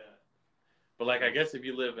like, Yeah. but like I guess if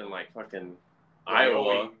you live in like fucking Wyoming.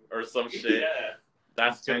 Iowa or some shit, Yeah.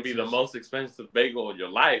 that's gonna be the Texas. most expensive bagel in your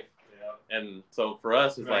life. Yeah. And so for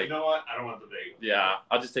us, it's Like, like, you know what? I don't want the bagel. yeah,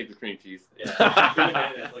 I'll just take the cream cheese. Yeah. It's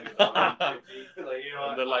like a dollar fifty. Like, you know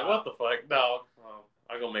And they're like, what the fuck? No,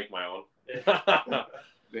 I'll go make my own.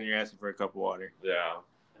 Then you're asking for a cup of water. Yeah,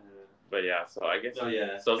 but yeah, so I guess Oh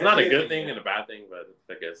yeah. so. It's not a good thing and a bad thing, but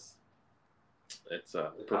I guess it's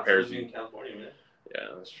prepares you. in California, man. Yeah,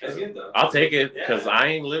 that's That's true. good though. I'll take it because Yeah. I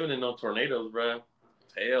ain't living in no tornadoes, bro.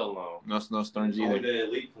 Hell no. No snowstorms Only either. the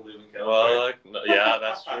elite can live in California. Fuck. No, yeah,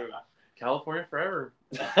 that's true. California forever.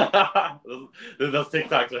 those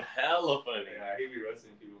TikToks are hella funny. Yeah, he be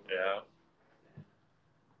roasting people. Yeah.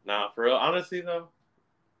 Nah, for real. Honestly though,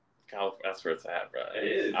 California, that's where it's at, bro. It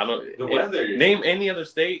is. I don't. The weather. Name any other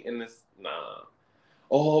state in this. Nah.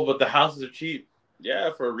 Oh, but the houses are cheap.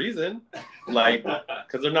 Yeah, for a reason. Like,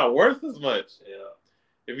 because they're not worth as much. Yeah.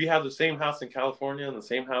 If you have the same house in California and the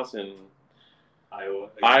same house in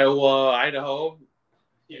Iowa, Idaho,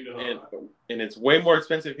 you know. and it's way more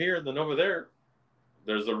expensive here than over there,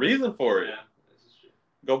 there's a reason for it. Yeah, this is true.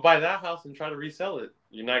 Go buy that house and try to resell it.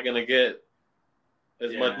 You're not going to get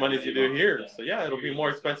as much money as you do here. So, yeah, it'll be more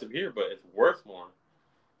expensive here, but it's worth more.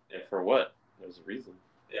 And for what? There's a reason.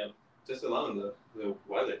 Yeah, just alone the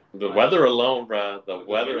weather. The weather alone, bro. The With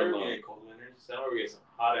weather winter, alone. We get cold winters. Summer, we get some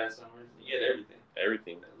hot ass summers. You get everything.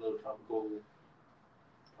 Everything. That little tropical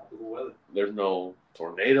weather. There's no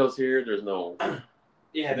tornadoes here. There's no...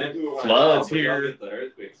 Yeah, then people are Floods but y'all here. get the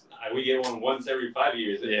earthquakes. We get one once every 5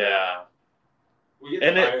 years. Yeah. We get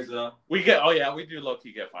And the it- fires though. We get... Oh, yeah, we do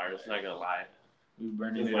low-key get fires. Not going to lie. We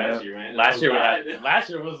burning Just it last up. year, man. Last year, Outside. last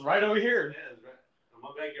year was right over here. Yeah, it's right in my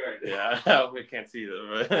backyard. Yeah, we can't see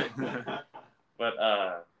them. But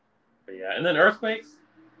yeah, and then earthquakes,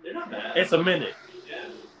 They're not bad. it's a minute. Yeah.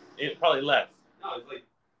 It probably less. No, it's like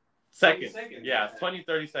Seconds. 20 seconds. Yeah, it's 20,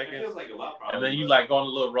 30 it seconds. feels like a lot. Probably, And then you but like go on a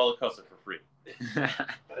little roller coaster for free.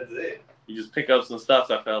 That's it. You just pick up some stuff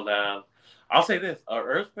that fell down. I'll say this, an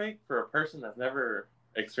earthquake for a person that's never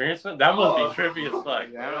experienced one, that must be trippy as fuck.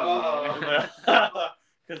 Yeah.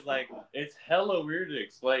 Because like it's hella weird to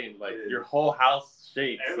explain. Like your whole house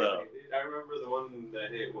shakes. So Everything, dude. I remember the one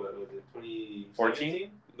that hit. What was it? 14?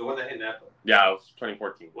 The one that hit Napa. yeah, it was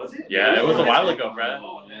 2014. Was it? Yeah, it was a while ago, Oh,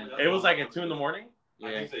 bro. man, It was like at 2 a.m. I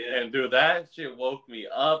think so, yeah. And dude, that shit woke me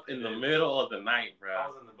up in the middle of the night, bro. I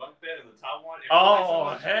was in the bunk bed in the top one. Oh,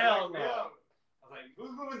 Everybody hell woke me no. up. I was like,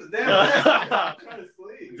 who's moving the damn? I'm trying to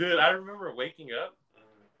sleep. Dude, I remember waking up,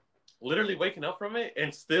 literally waking up from it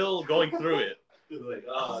and still going through it. It was like,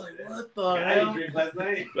 I oh, was like, man. what the I didn't hell? drink last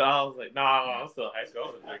night. I was like, nah, I'm still in high school. I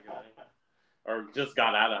wasn't drinking that. Or just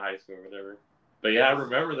got out of high school or whatever. But yeah, I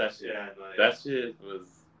remember that shit. Yeah, no, That shit was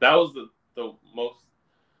the most,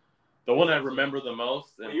 the one I remember the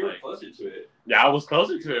most. And well, you were like, closer to it. yeah, I was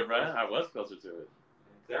closer to it, bro. I was closer to it.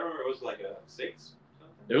 'Cause I remember it was like a 6.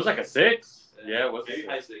 It was like a 6. Yeah, it was. Maybe a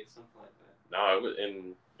high 6. 6, something like that. No, it was,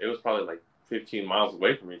 and it was probably like 15 miles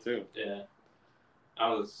away from me too. Yeah. I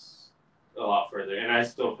was a lot further, and I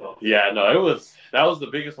still felt it. Yeah, no, that was the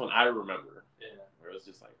biggest one I remember. Yeah. Where it was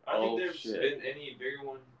just like, I don't oh think there's shit. been any bigger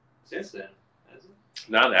one Since then, has it?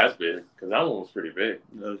 Not as big, because that one was pretty big.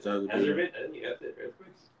 Those other Has there big been any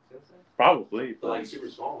earthquakes since then? Probably. But like super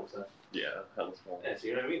small and stuff. Yeah, hella small. Yeah, so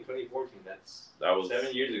you know what I mean? 2014, That was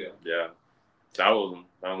 7 years ago. Yeah. That one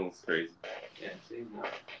was crazy. Yeah, see, no.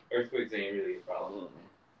 Earthquakes ain't really a problem.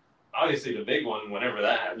 Obviously, the big one, whenever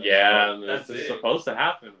that happens. Yeah, but that's it. supposed to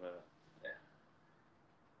happen, but Yeah.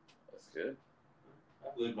 That's good.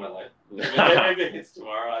 I've lived my life. If it hits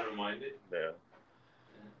tomorrow, I don't mind it. Yeah.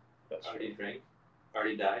 That's Already true. drank.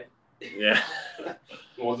 Already died. Yeah.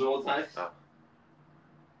 Multiple times.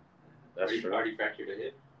 That's true. Already fractured a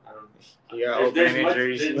hip. I don't know. Yeah, There's open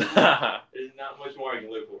injuries. There's not much more I can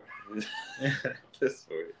live for. This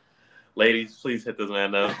story. Ladies, please hit this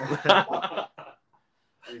man up.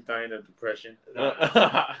 He's dying of depression. No.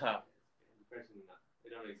 Depression, no.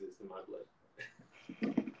 It don't exist in my blood.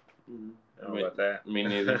 I don't know about that. Me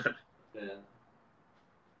neither. Yeah.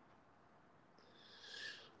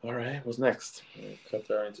 All right, what's next?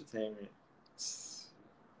 Qatar Entertainment.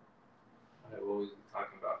 Alright, what was we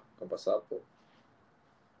talking about? Kabasapo.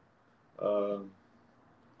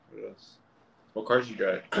 What else? What cars you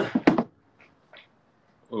drive?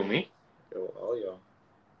 Who, me? Yo, all y'all.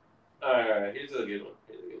 Alright, here's a good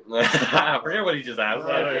one. I forget what he just asked.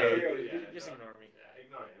 Just ignore me. Yeah,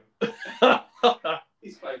 ignore him.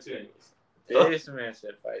 He's 5'2" anyways. This man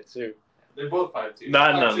said fight too. They're both 5'2". No,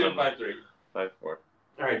 5'2" and no. 5'3". 5'4".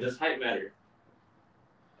 Alright, does height matter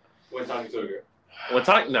when talking to a girl? Well,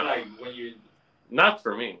 no, Like when you. not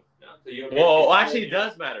for me. No, so you Well, actually, it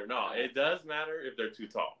does matter. No, it does matter if they're too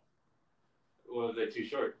tall. Well, if they're too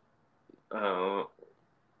short. That's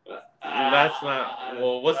not.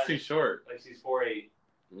 Well, what's too short? Like she's 4'8".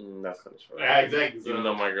 That's kind of short. Yeah, exactly. Even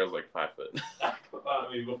though my girl's like 5 foot. I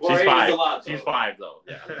mean, before She's 8 5. is a lot. She's though. 5 though.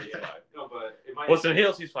 Yeah, she's Yeah. 5. No, but it might. Well, in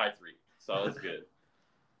heels, she's 5'3", so it's good.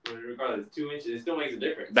 But regardless, 2 inches, it still makes a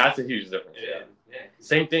difference. That's a huge difference. Yeah. Yeah.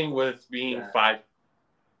 Same thing with being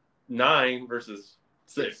 5'9" versus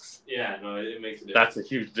 6. Yeah, no, it makes a difference. That's a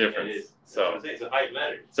huge Yeah, difference. it is. That's So, what I'm saying. So height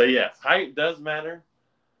matters. so yes, height does matter.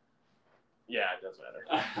 Yeah, it does matter.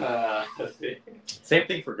 Let's see. Same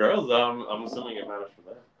thing for girls, though. I'm assuming it matters for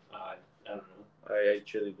them. I don't know. I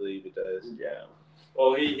truly believe it does. Yeah.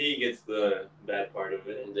 Well, he gets the bad part of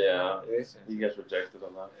it. Yeah. Listen. He gets rejected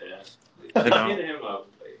on that. Yeah. No. Hit him up.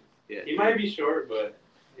 Like, Yeah. he might be short, but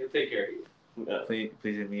he'll take care of you. Yeah. Please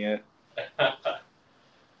hit me up.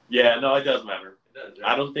 Yeah, no, it does matter. It does,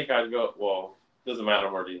 I don't think I'd go. Well, doesn't matter.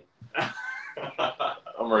 I'm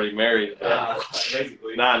already married.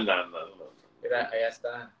 Basically. No. Mira, allá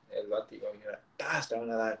está el látigo. Mira, está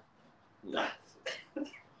una edad. Nah.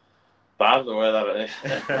 That's the way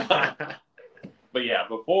that But yeah,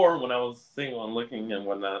 before when I was single and looking and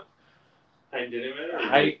whatnot, Height didn't matter?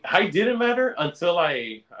 height didn't matter until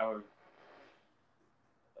I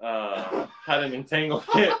had an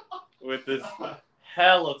entanglement with this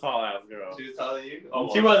hella tall ass girl. She was taller than you?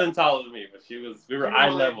 She wasn't taller than me, but we were eye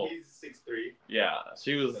level. He's 6'3". Yeah,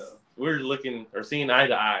 she was. So. We were looking or seeing eye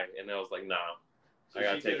to eye, and I was like, nah. So I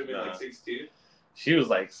gotta she could have take been nah. like 6'2", She was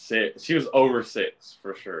like 6. She was over 6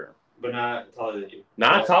 for sure. but not taller than you.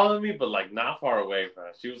 Not taller than me, but like not far away from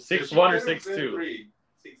her. She was 6'1" or 6'2".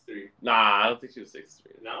 6'3". Nah, I don't think she was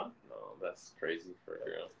 6'3". No? No, that's crazy for a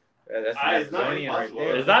girl. That's It's not Amazonian right impossible.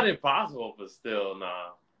 there. It's not impossible, but still,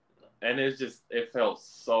 nah. And it felt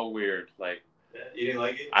so weird. Like, Yeah, you didn't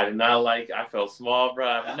like it? I did not like, I felt small, bro.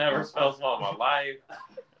 I've never felt small in my life.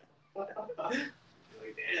 Like,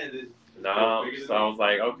 damn, this No, bigger than so I me. was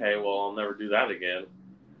like, okay, well, I'll never do that again.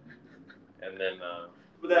 And then,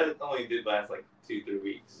 But that only did last like 2-3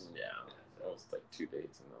 weeks. yeah, that was like 2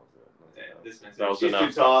 dates, and that was it. Yeah, this man That was she's enough.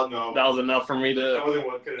 too tall. No, That was enough for me that to. wasn't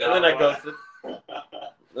what could And then I ghosted.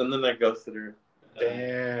 And then I ghosted her.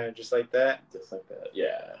 Damn, just like that. Just like that.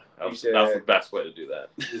 Yeah, that You was, said- that's the best way to do that.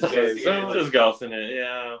 Just ghosting it. Just ghosting it.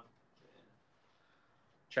 Yeah.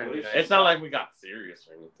 Trying to be nice. It's not like we got serious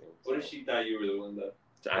or anything. What if she thought you were the one though?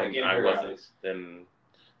 I, Like, in I her wasn't. eyes. Then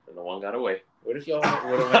the one got away. What if y'all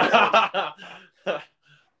would have went?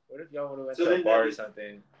 What if y'all would have went So to a then bar that or is-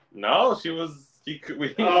 something? No, she was. We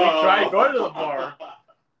tried going to the bar.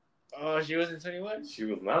 Oh, she wasn't 21. She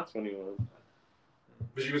was not 21.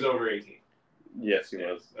 But she was over 18. Yes, she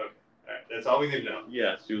was. Okay. Alright, that's all we need to know.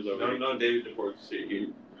 Yeah, she was over. No, David DeBorg shit.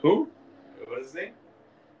 Who? What's his name?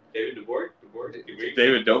 David DeBorg? DeBorg?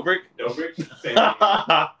 David Dobrik? Dobrik? Same thing.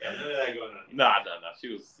 Nah. Yeah, none of that going on. No.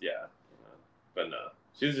 She was, yeah. But no.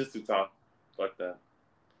 She was just too tall. Fuck that.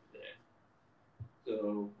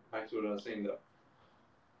 So, back to what I was saying though.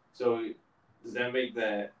 So, does that make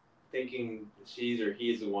that thinking she's or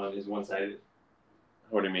he is the one is one-sided?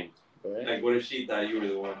 What do you mean? Right? Like, what if she thought you were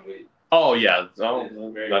the one with Oh yeah. Yeah,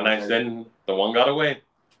 Oh, very the next one-sided. then the one got away.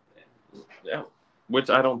 Yeah. Which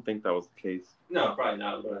I don't think that was the case. No, probably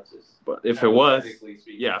not. But that's just. But if it was, hypothetically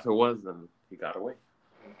speaking. yeah, if it was, then he got away.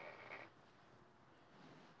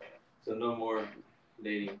 So no more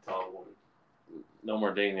dating tall woman. No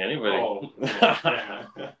more dating anybody. Oh, yeah.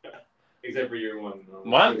 Except for year one. No,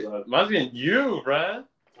 Mine's been you, bruh.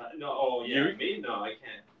 no, oh yeah, You? me? No, I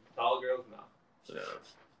can't. Tall girls, no.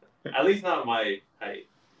 Yeah. At least not my height.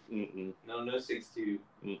 Mm-mm. No 6'2"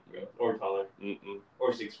 Mm-mm. or taller Mm-mm.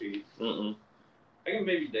 or 6 feet. Mm-mm. I can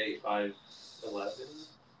maybe date 5'11".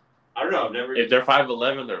 I don't know. I've never. If they're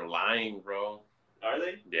 5'11", they're lying, bro. Are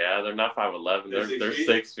they? Yeah, they're not 5'11". They're They're 6 feet?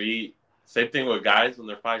 6 feet. Same thing with guys when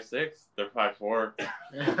they're 5'6". They're 5'4".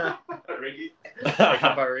 Ricky. How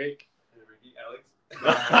about Rick? Ricky, Alex.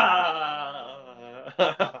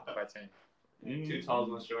 5'10". Too tall,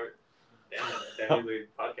 one short. Damn the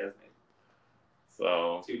podcast name.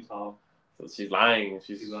 So Too tall. she's lying.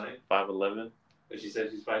 She's lying? 5'11". But she said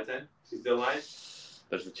she's 5'10". She's still lying.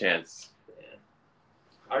 There's a chance. Yeah.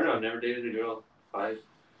 I don't know. I've never dated a girl 5'11",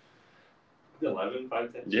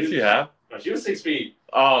 5'10". Yes, you have. No, she was 6 feet.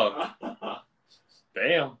 Oh,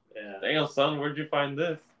 damn. Yeah. Damn, son, where'd you find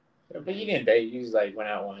this? But you didn't date. You just like went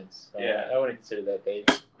out once. So Yeah. I wouldn't consider that date.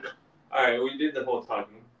 All right, we did the whole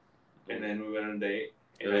talking, and then we went on a date.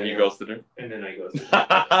 And then you ghosted her? And then I ghosted her.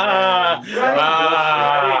 Ah.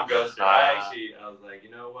 I didn't ghost her. I was like,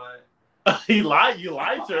 you know what? You lied to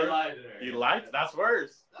I her. lied to her. You lied? That's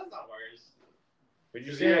worse. That's not worse. What'd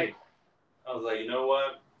you Yeah. say? I was like, you know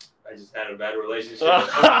what? I just had a bad relationship. He's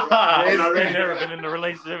I'm not ready. never been in a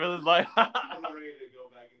relationship in his life. I'm not ready to go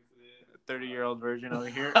back into this. 30-year-old version over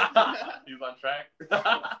here. He's on track. On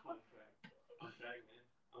track, man.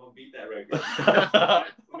 I'm gonna beat that record.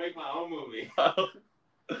 I'll make my own movie.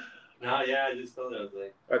 No, yeah, I just told her, I was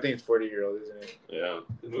like, I think it's 40-year-old, isn't it? Yeah.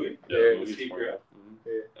 the movie? Yeah, movie's Steve for Carell.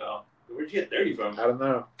 you. Oh, where'd you get 30 from? I don't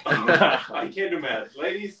know. I can't do math.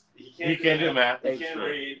 Ladies, he He can't do math. He That's can't true.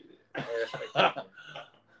 read. I respect that.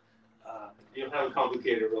 You'll have a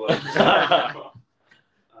complicated relationship. Yeah.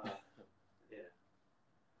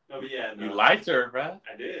 No, but yeah. No, You lied to her, bro.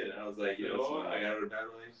 I did. I was like, you Yeah, know that's what? nice. I got a bad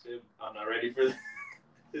relationship. I'm not ready for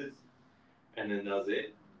this. And then that was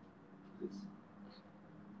it.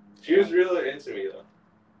 She was really into me, though.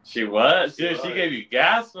 She was? She Dude, she was. gave you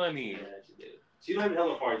gas money. Yeah, she did. She lived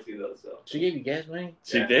hella far, too, though, so. She gave you gas money?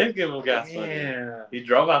 She Yeah. did give him gas money. Yeah. He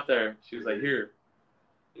drove out there. She was like, here.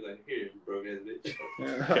 She's like, here, you broke ass bitch.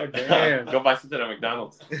 Oh, damn. Go buy something at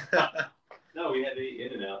McDonald's. No, we had to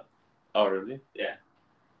eat In-N-Out. Oh, really? Yeah.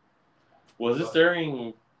 Was this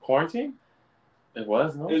during quarantine? It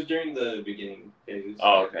was, no? It was during the beginning phases.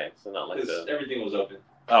 Oh, okay. So not like Because the... everything was open.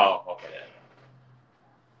 Oh, okay.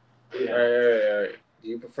 But yeah. Alright. Do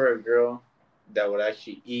you prefer a girl that would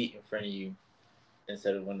actually eat in front of you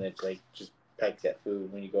instead of one that like just packs that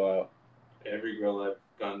food when you go out? Every girl I've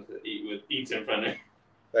gone to eat with eats in front of me.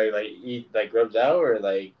 Like eat like rubs out or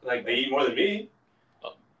like Like, they eat more than me.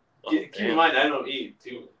 Oh, Keep in damn. mind, I don't eat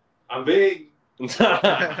too. I'm big, but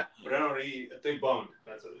I don't eat a thick bone.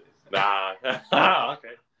 That's what it is. Nah.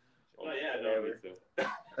 Okay. Oh, yeah, no, Whatever. me too.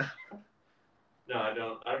 No, I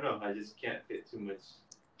don't know. I just can't fit too much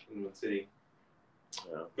in one sitting.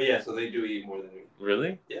 Yeah. But yeah, so they do eat more than me.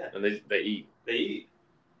 Really? Yeah, And they eat. they eat.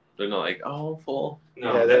 They're not like, oh, I'm full.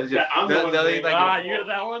 No, Yeah, that's, they'll- I'm the they'll- one they'll saying, eat like Ah, a- you're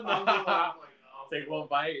that one? I'm the one like, oh, Take one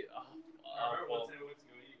bite. Oh, Alright, what's it? What's it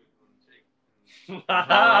gonna eat with one chick?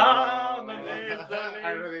 oh, no Oh, names, no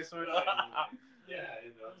I know names. this one. Yeah,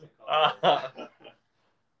 you know what's it called.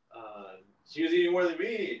 She was eating more than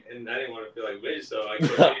me, and I didn't want to feel like a bitch, so I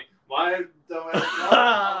couldn't eat. My dumbass.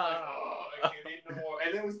 I can't eat no more.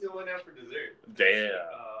 And then we still went out for dessert. Damn.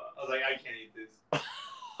 I was like, I can't eat this.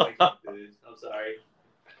 I can't do this. I'm sorry.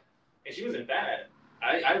 And she wasn't fat.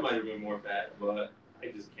 I might have been more fat, but I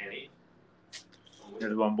just can't eat.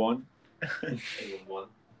 There's one bone. Even one.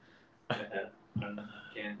 Yeah, I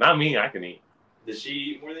can't. Not me, I can eat. Does she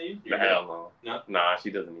eat more than you? The hell no. No? Nah, she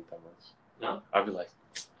doesn't eat that much. No? I'd be like,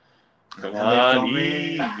 come Come on, on,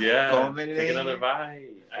 eat. Yeah. come Take in. another bite.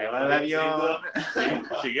 I love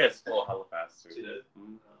you. She gets full hella fast, too. She does?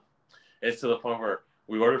 Mhm. It's to the point where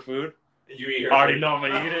we order food. You eat her. I already know I'm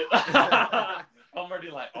going to eat it. I'm already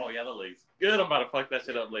like, oh, yeah, the legs. Good, I'm about to fuck that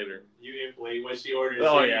shit up later. You inflate what she orders.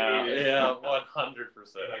 Oh, so you yeah. eat it. Yeah, 100%.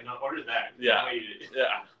 Like, no, order that. Yeah. I'll eat it.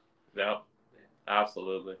 Yeah. Yep.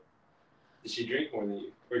 Absolutely. Does she drink more than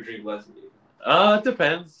you? Or drink less than you? It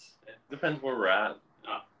depends. Depends where we're at.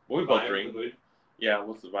 Ah. We both Vibe drink. with the mood? Yeah,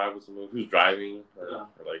 what's the vibe? What's the mood? Who's driving? Or, Yeah.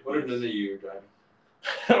 or like, What if none of you are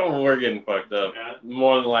driving? we're getting fucked up. Yeah.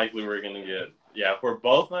 More than likely, we're gonna get. Yeah, if we're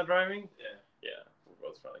both not driving. Yeah. Yeah, we're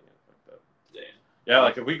both probably getting fucked Yeah,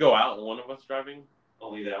 like if we go out and one of us driving,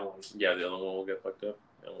 Only that one. yeah, the other one will get fucked up.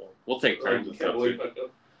 And we'll take turns and stuff too. Fucked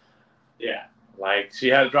up. Yeah. Like she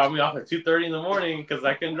had to drop me off at 2:30 in the morning because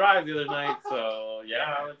I couldn't drive the other night. So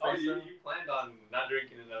yeah, I would Oh, say you so. planned on not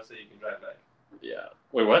drinking enough so you can drive back. Yeah.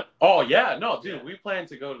 Wait, what? Oh yeah, no, dude. Yeah. We planned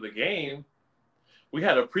to go to the game. We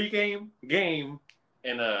had a pre-game game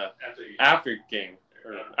and a after game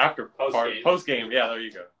or after post game. Yeah, there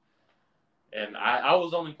you go. And I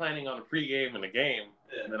was only planning on a pre-game and a game,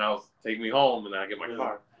 and then I was taking me home and I get my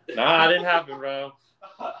car. Nah, it didn't happen, bro.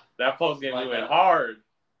 That post game we went hard,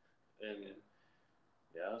 and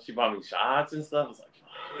yeah, she bought me shots and stuff. I was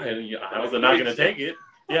like, and I was not gonna take it.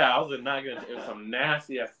 Yeah, I was not gonna. It was some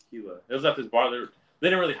nasty ass tequila. It was at this bar. They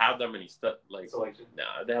didn't really have that many stuff. Like, Selection.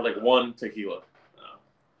 nah, they had like one tequila.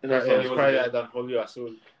 And that's probably that Don Julio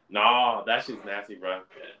Azul. Nah, that shit's nasty, bro.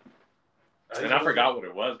 And I forgot what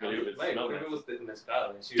it was, but it was.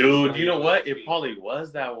 Dude, you know what? It probably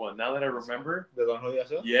was that one. Now that I remember. The Don Julio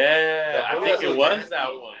Azul? Yeah, I think it was that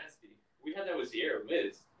one. We had that with Sierra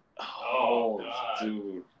Mist. Oh,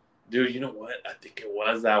 dude, you know what? I think it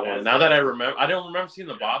was that one. Now that I remember, I don't remember seeing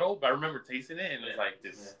the bottle, but I remember tasting it, and it was like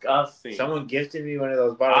disgusting. Someone gifted me one of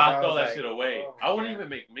those bottles. I throw that shit away. I wouldn't even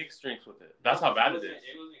make mixed drinks with it. That's how bad it is.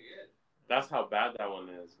 It wasn't good. That's how bad that one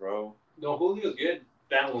is, bro. No, Julio's good.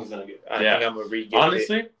 That one's not good. I think I'm gonna re-gift it.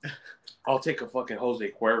 Honestly, I'll take a fucking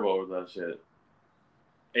Jose Cuervo over that shit.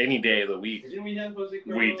 Any day of the week. Didn't we have Jose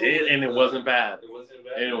Cuervo? We did, and it wasn't bad. It wasn't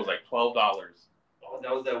bad. And it was like $12. Oh,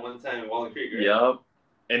 that was that one time in Walnut Creek, right? Yup.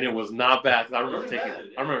 And it was not bad. 'Cause I remember taking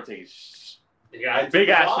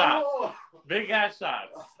big ass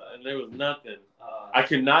shots, and there was nothing. I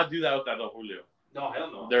could not do that with that Don Julio. No,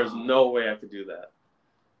 hell no. There's no way I could do that.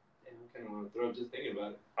 And I kind of want to throw up just thinking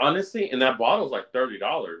about it. Honestly, and that bottle's like $30.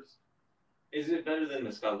 Is it better than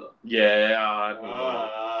mezcal though? Yeah.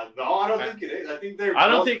 No, I don't think it is. I think they're.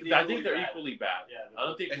 I think they're equally bad. Yeah, I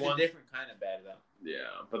don't think It's one. a different kind of bad though. Yeah,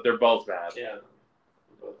 but they're both bad. Yeah,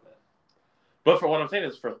 both bad. But for what I'm saying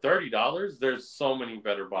is, for $30, there's so many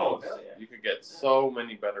better bottles. hell yeah. You could get so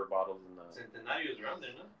many better bottles than that. Centenario's around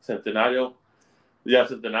there, no? Centenario. Yeah,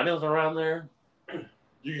 Centenario's around there.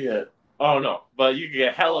 You can get, oh no, but you can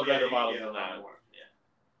get hella better bottles than that.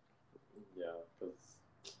 Yeah, because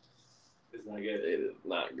it's not good. It is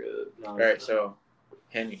not good. No, All right, so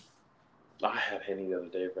Henny. I had Henny the other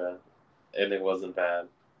day, bro, and it wasn't bad.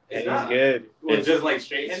 Henny's good. Well, It's just like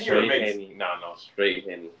straight Henny or Straight mixed? Henny. No, straight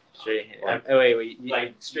Henny. Straight Henny. Like- Wait.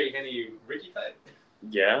 Like straight Henny Ricky type?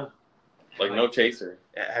 Yeah, like no chaser.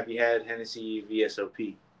 Have you had Hennessy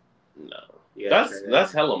VSOP? No, You gotta try that.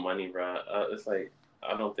 that's hella money, bro. It's like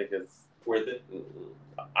I don't think it's. Worth it?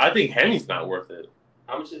 I think Henny's not worth it.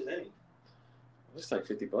 How much is Henny? It's like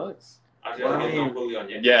 $50. Actually, Well, I I get mean- no fully on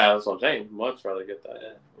yet. Yeah, that's what I'm saying. Much rather get that. Yeah.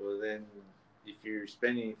 Well then, if you're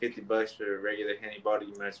spending $50 for a regular Henny bottle,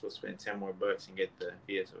 you might as well spend $10 more and get the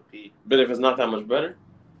VSOP. But if it's not that much better,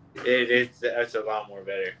 That's a lot more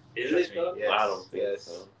better. Is it though? Yes. I don't think Yes.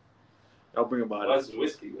 so. I'll bring a bottle. Well, that's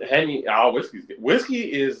whiskey. The Henny, whiskey's good.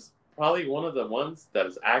 Whiskey is probably one of the ones that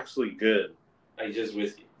is actually good. Like just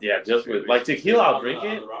whiskey. Yeah, just with like tequila, I'll drink On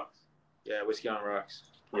it. the rocks? Yeah, whiskey on rocks.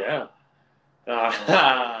 Yeah.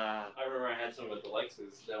 I remember I had some with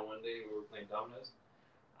Alexis that one day we were playing dominoes.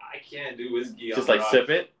 I can't do whiskey. Just on the like rocks. sip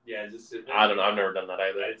it. Yeah, just sip it. I don't know. I've never done that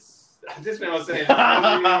either. This man was saying.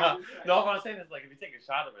 No, what I'm saying is like if you take a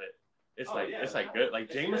shot of it, it's Oh, like yeah. it's like good. Like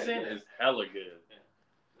It's Jameson good, yeah. is hella good.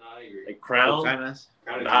 No, I agree. Like Crown, Bucanas.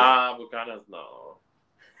 Bucanas, no.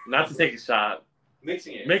 Not to take a shot.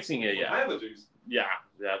 Mixing it. Mixing it, yeah. Pineapple juice. Yeah,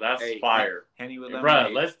 that's Hey, fire. Henny with Bruh,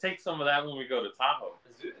 lemonade. let's take some of that when we go to Tahoe.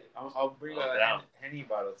 Let's do it. I'll bring Oh, a down. Henny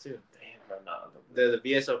bottle too. Damn, bro, no. The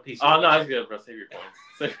VSOP. Oh, no, it's good, bro. Save your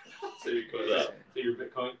coins. So your coin. Yeah. So your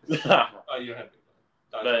Bitcoin. Oh, you don't have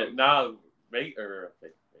Bitcoin. But now, Vegas. Or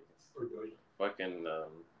Doge. Fucking,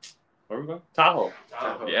 where we going? Tahoe.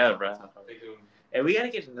 Tahoe. Yeah, bro. Take them. Hey, we gotta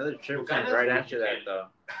get another trip Bucanas planned right or after that Buchanan?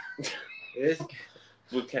 though. It's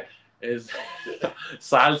Is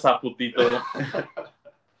salsa putito.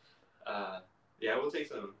 Yeah, we'll take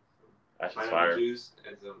some That's just pineapple fire. juice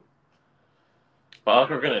and some. Fuck,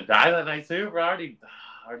 we're gonna die that night too, bro. I already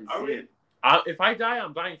Are see we? it. If I die,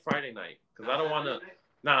 I'm dying Friday night because I don't want to.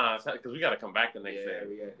 Nah, because we gotta come back the next day.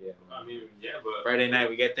 I mean, yeah, but Friday night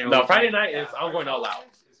we get there. No, we- Friday night is I'm going all out.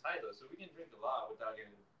 It's high though, so we can drink a lot without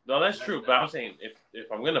getting. No, that's true. But I'm saying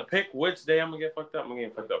if I'm gonna pick which day I'm gonna get fucked up, I'm gonna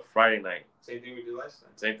get fucked up Friday night. Same thing we did last time.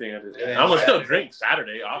 Same thing I did. Yeah, I'm gonna still Saturday. drink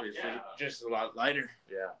Saturday, obviously. Yeah. Just a lot lighter.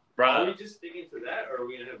 Yeah. Are we bro. just sticking to that, or are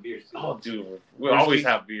we gonna have beers too? Oh, dude, we always Brewskis.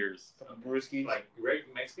 have beers. Brewskis. Like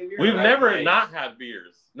regular Mexican beer? We've or never IPA? not had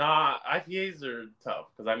beers. Nah, IPAs are tough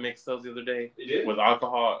because I mixed those the other day You did? with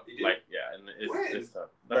alcohol. You did? Like, yeah, and When? it's tough.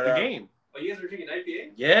 But, That's the game. Oh, you guys were drinking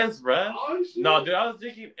IPA? Yes, bro. Oh shit! No, dude, I was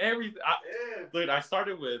drinking everything. Yeah. Dude, I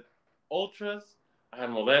started with Ultras. I had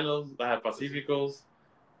Modelos. I had Pacificos.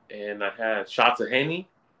 And I had shots of Henny.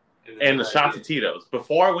 And the shots of Tito's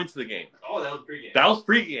before I went to the game. Oh, that was pregame. That was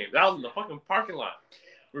pregame. That was in the fucking parking lot.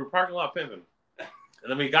 We were parking lot pimping. And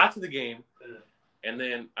then we got to the game. And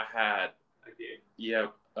then I had, IPA. yeah,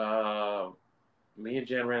 me and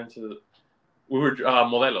Jan ran into we were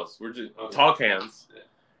Modelos. We were just tall cans. Yeah.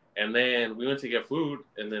 And then we went to get food.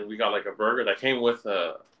 And then we got like a burger that came with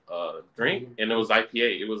a drink. And it was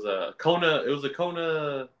IPA. It was a Kona. It was a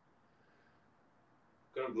Kona.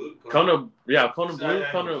 Kona Blue. Kona Blue. Yeah.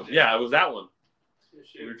 Kona. Yeah, it was that one.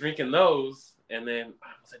 Shit. We were drinking those, and then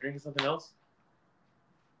was I drinking something else?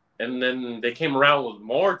 And then they came around with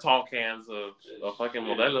more tall cans of fucking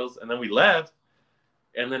Modelos, and then we left.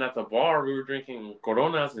 And then at the bar, we were drinking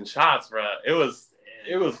Coronas and shots, bro. It was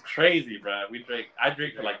crazy, bro. I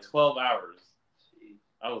drank for like 12 hours.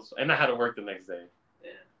 And I had to work the next day. Yeah.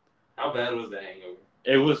 How bad was the hangover?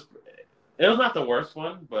 It was not the worst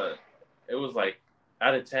one, but it was like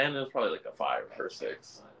out of 10, it was probably like a 5 or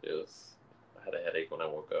 6. I had a headache when I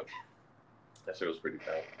woke up. That shit was pretty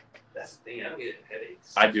bad. That's the thing. I don't get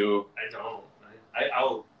headaches. I do. I don't.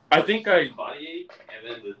 I'll I think body ache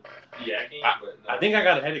and then the yakking. But no. I think I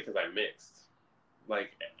got a headache because I mixed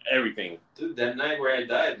like everything. Dude, that night where I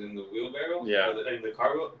died in the wheelbarrow. Yeah. In the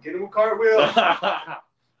cartwheel. Get him a cartwheel. I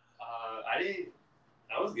didn't.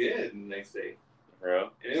 I was good the next day.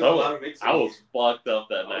 Bro. And it was a lot of mixing. I was fucked up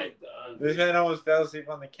that I was night. done. This man almost fell asleep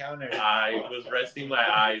on the counter. I was resting my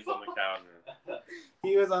eyes on the counter.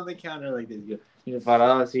 He was on the counter like this. You know,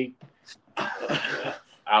 así.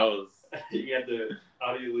 I was. You have to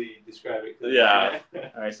audibly describe it. Yeah.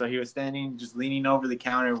 All right, so he was standing, just leaning over the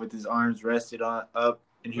counter with his arms rested up,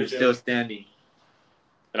 and he was Which still is- standing.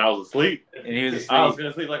 And I was asleep. And he was I was asleep.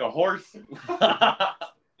 gonna sleep like a horse.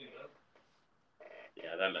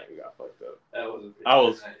 Yeah, that night we got fucked up. That was a pretty I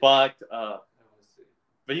was good night. fucked up. That was sick.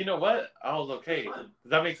 But you know what? I was okay. Does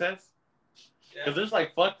that make sense? Yeah. Because there's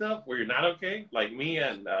like fucked up where you're not okay. Like me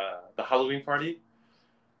and the Halloween party.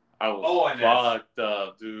 I was fucked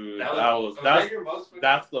up, dude. That's your most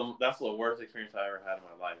that's the worst experience I ever had in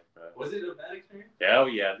my life, bro. Was it a bad experience? Hell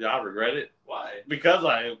yeah, dude, I regret it. Why? Because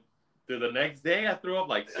the next day I threw up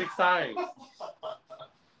like 6 times.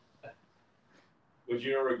 But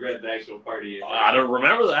you don't regret the actual party? I don't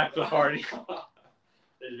remember the actual party.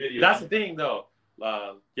 There's video. That's the thing though.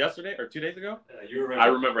 Yesterday or 2 days ago, You remember? I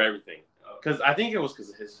remember everything. Because I think it was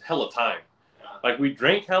because his hella time. Like we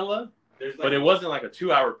drank hella, There's like, but it wasn't like a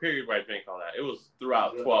 2-hour period where I drank all that. It was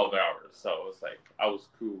throughout 12 hours. So it was like I was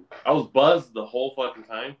cool. I was buzzed the whole fucking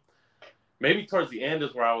time. Maybe towards the end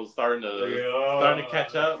is where I was starting to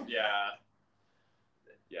catch up. Yeah.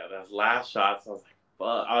 Yeah, those last shots, I was like,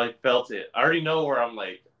 fuck. I felt it. I already know where I'm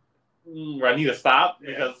like, where I need to stop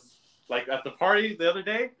because, like, at the party the other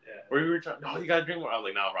day, where we were trying, no, you gotta drink more. I was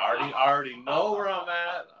like, no, bro, I already know where I'm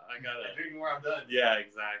at. I gotta drink more. I'm done. Yeah,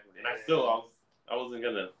 exactly. And I wasn't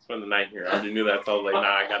gonna spend the night here. I already knew that, so I was like,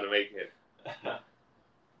 nah, I gotta make it.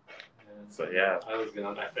 So yeah, I was gonna.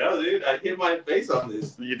 I fell, dude. I hit my face on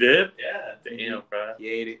this. You did? Yeah. Damn, bro. He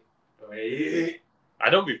ate it. Wait. I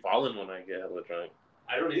don't be falling when I get hella drunk.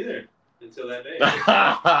 I don't either until that day.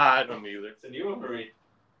 I don't either. It's a new one for me.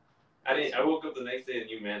 I woke up the next day a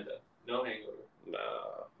new man though. No hangover. Nah.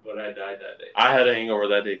 But I died that day. I had a hangover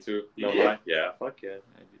that day too. You No did? lie. Yeah, fuck yeah.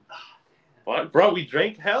 Fuck, bro, we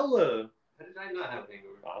drank hella. How did I not have a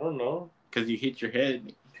hangover? I don't know. Because you hit your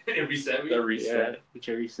head. It reset me. The reset. Yeah, hit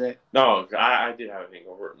your reset. No, I did have a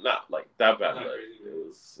hangover. Not like that bad, Not but crazy, it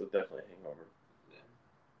was definitely a hangover. Yeah.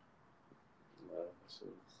 No, this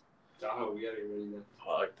was, Tahoe, we gotta get ready then.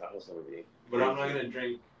 fuck, that was gonna be. But I'm not gonna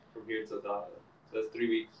drink from here till Tahoe. So that's 3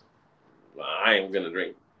 weeks. I ain't gonna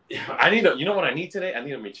drink. Yeah. I need you know what I need today? I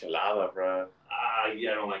need a michelada, bro.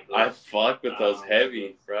 Yeah, I don't like those. I fuck with those I don't heavy,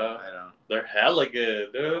 like bro. I don't. They're hella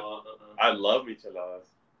good, dude. I'll I love micheladas.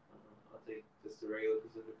 take just the regular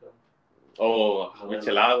Pacifico. Oh,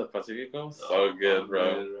 michelada Pacifico, so good, bro.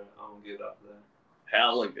 I don't get off of that.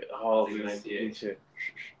 Hella good. Oh, Take an this IPA. shit.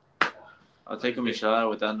 I'll take a michelada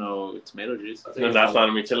without no tomato juice. I'll take No, that's not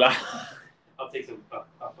a michelada. I'll take some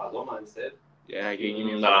paloma instead. Yeah, I can give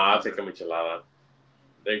me a Nah, I'll take a michelada.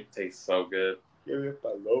 They taste so good. Give me a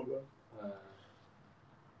paloma.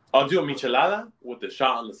 I'll do a michelada with the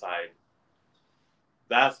shot on the side.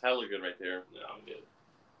 That's hella good right there. No, I'm good.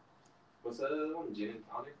 What's that other one? Gin and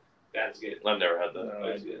tonic? That's good. I've never had that. No,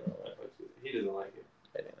 That's good. He doesn't like it.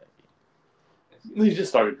 I didn't like it. That's good. He just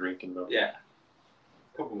started drinking though. Yeah.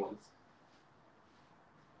 Couple months.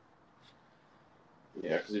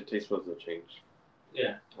 Yeah, because your taste buds will change.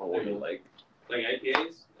 Yeah. Oh, what do you like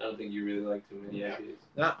IPAs? I don't think you really like too many IPAs.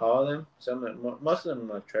 Not all of them. Most of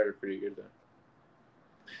them I've tried are pretty good though.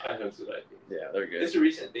 I have good IPAs. Yeah, they're good. It's a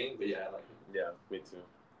recent thing, but yeah, I like it. Yeah, me too.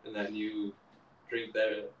 And that new drink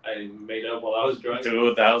that I made up while I was drunk.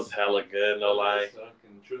 Dude, that was hella good, no lie.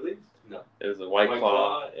 Fucking Truly? No. It was a White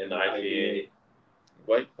Claw and IPA.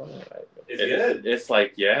 White Claw. It's good. It's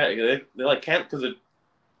like, yeah, they like can't, because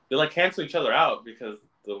they like cancel each other out because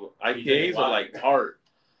the IPAs are like tart.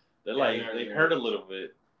 They're like, they hurt a little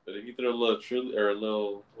bit. But if you throw a little Truly or a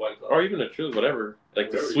little, White Claw. or even a Truly, whatever,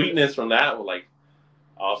 like the Whatever, sweetness from that will like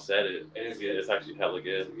offset it. And it's good. It's actually hella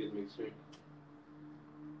good. It's a good mixture.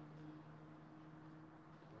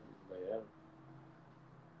 But yeah.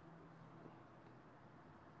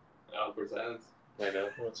 Awkward silence. I know.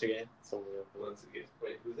 Once again. Someone else. Once again.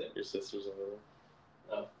 Wait, who's that? Your sister's over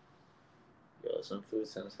there. Yo, some food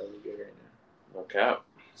sounds hella good right now. No cap.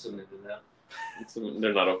 Something to that.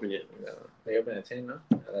 They're not open yet. No. They open at 10, no?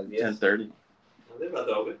 10:30. Oh, they're about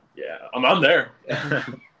to open. Yeah, I'm there.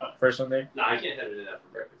 First one there? No, I can't have it in that for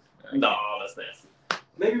breakfast. No, that's nasty.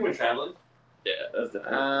 Maybe when traveling. Yeah, that's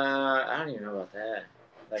different. I don't even know about that.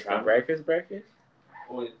 Like Travel? breakfast?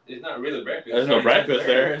 Well, it's not really breakfast. There's no It's breakfast 10:30.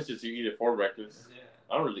 there. It's just you eat it for breakfast. Yeah.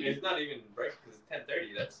 I don't really eat. It's not even breakfast. It's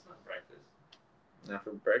 10:30. That's not breakfast. Not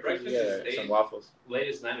for breakfast. Breakfast Yeah, is some 8. waffles.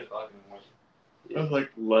 Latest 9 o'clock in the morning. It's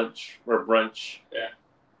like lunch or brunch. Yeah.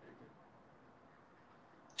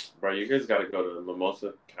 Bro, you guys gotta go to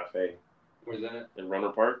Mimosa Cafe Where's that? in Runner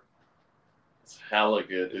Park. It's hella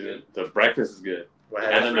good, Is dude. The breakfast is good. What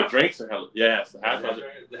And then the drinks are hella. Yes, the hash browns.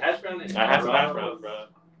 The hash brown. I had some hash browns, bro.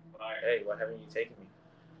 Hey, what haven't you taken me?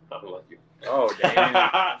 I don't like you. Oh,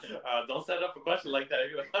 damn. Don't set up a question like that.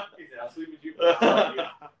 He said, I'll sleep with you.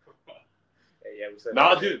 Hey, yeah, we said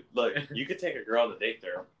Nah, dude, look, you could take a girl on a date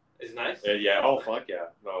there. It's nice. Yeah, oh, fuck yeah.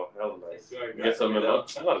 No, hella nice. Get some in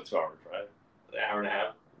it's not a 2-hour drive. An hour and a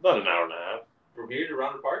half. Not an hour and a half. From here to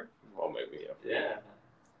Ronald Park? Well, maybe, yeah. Yeah.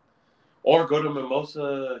 Or go to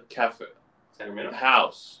Mimosa Cafe. Sacramento?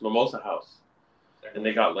 House. Mimosa House. And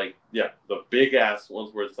they got, like, yeah, the big-ass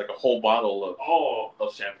ones where it's like a whole bottle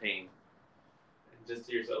of champagne. Just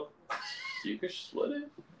to yourself? You could split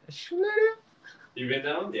it. You been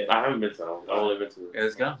down? Yeah. I haven't been to I've only been to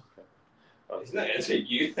Let's go. He's not gonna take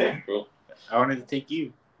you. Cool. I wanted to take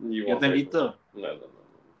you. You Yo won't te take me. invito. No.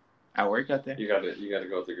 I work out there. You gotta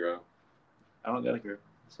go with the girl. I don't got a girl.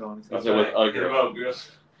 So I'm I said with a Hit him girl. up, girl.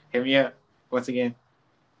 hit me up. Once again.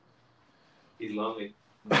 He's lonely.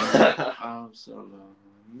 I'm so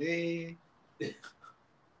lonely.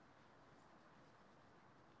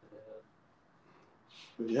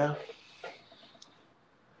 Yeah.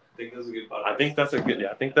 I think that's a good podcast.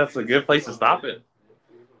 I think that's a good place to stop it.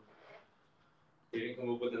 We didn't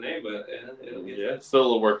come up with a name, but it'll get Yeah, it's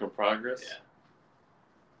still a work in progress.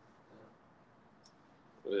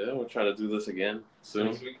 Yeah. Yeah, we'll try to do this again soon.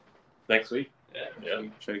 Next week. Next week. Yeah.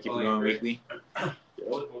 Try to keep it Only going great. weekly.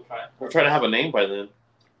 We'll try. We'll try to have a name by then.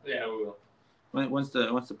 Yeah, we will. Once the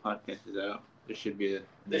podcast is out, there should be a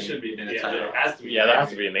There name should be. and a Yeah, title. there has to be. Yeah, there has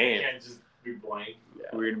to be a It name. can't just be blank. Yeah.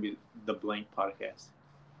 We're gonna be the Blank Podcast.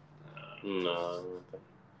 No, I don't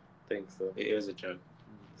think so. It was a joke.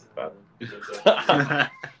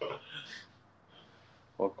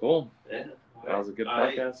 Well, cool. Yeah. That was a good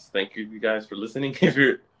podcast. Thank you guys for listening. If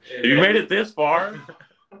you made it this far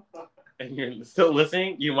and you're still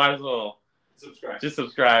listening, you might as well subscribe. just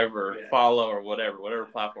subscribe or Yeah. follow or whatever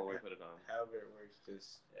platform we put it on. However it works,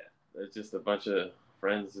 just It's just a bunch of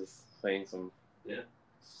friends just saying some Yeah.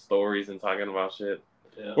 stories and talking about shit.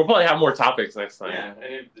 Yeah. We'll probably have more topics next time. Yeah,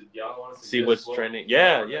 and if y'all want to See what's trending.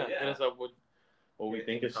 Yeah. Hit us up with what we Yeah,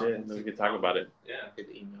 think in of the shit, and then we can talk about it. Yeah. get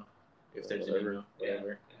the email. If there's an Whatever. email,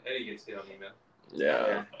 whatever. Eddie gets hit on email.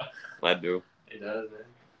 Yeah, I do. It does, man.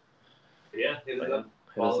 But yeah, hit us Yeah. up.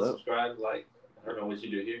 Hit Follow, us up. subscribe, like. I don't know what you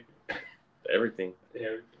do here. Everything.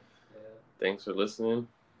 Yeah. Thanks for listening,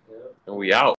 Yeah. and we out.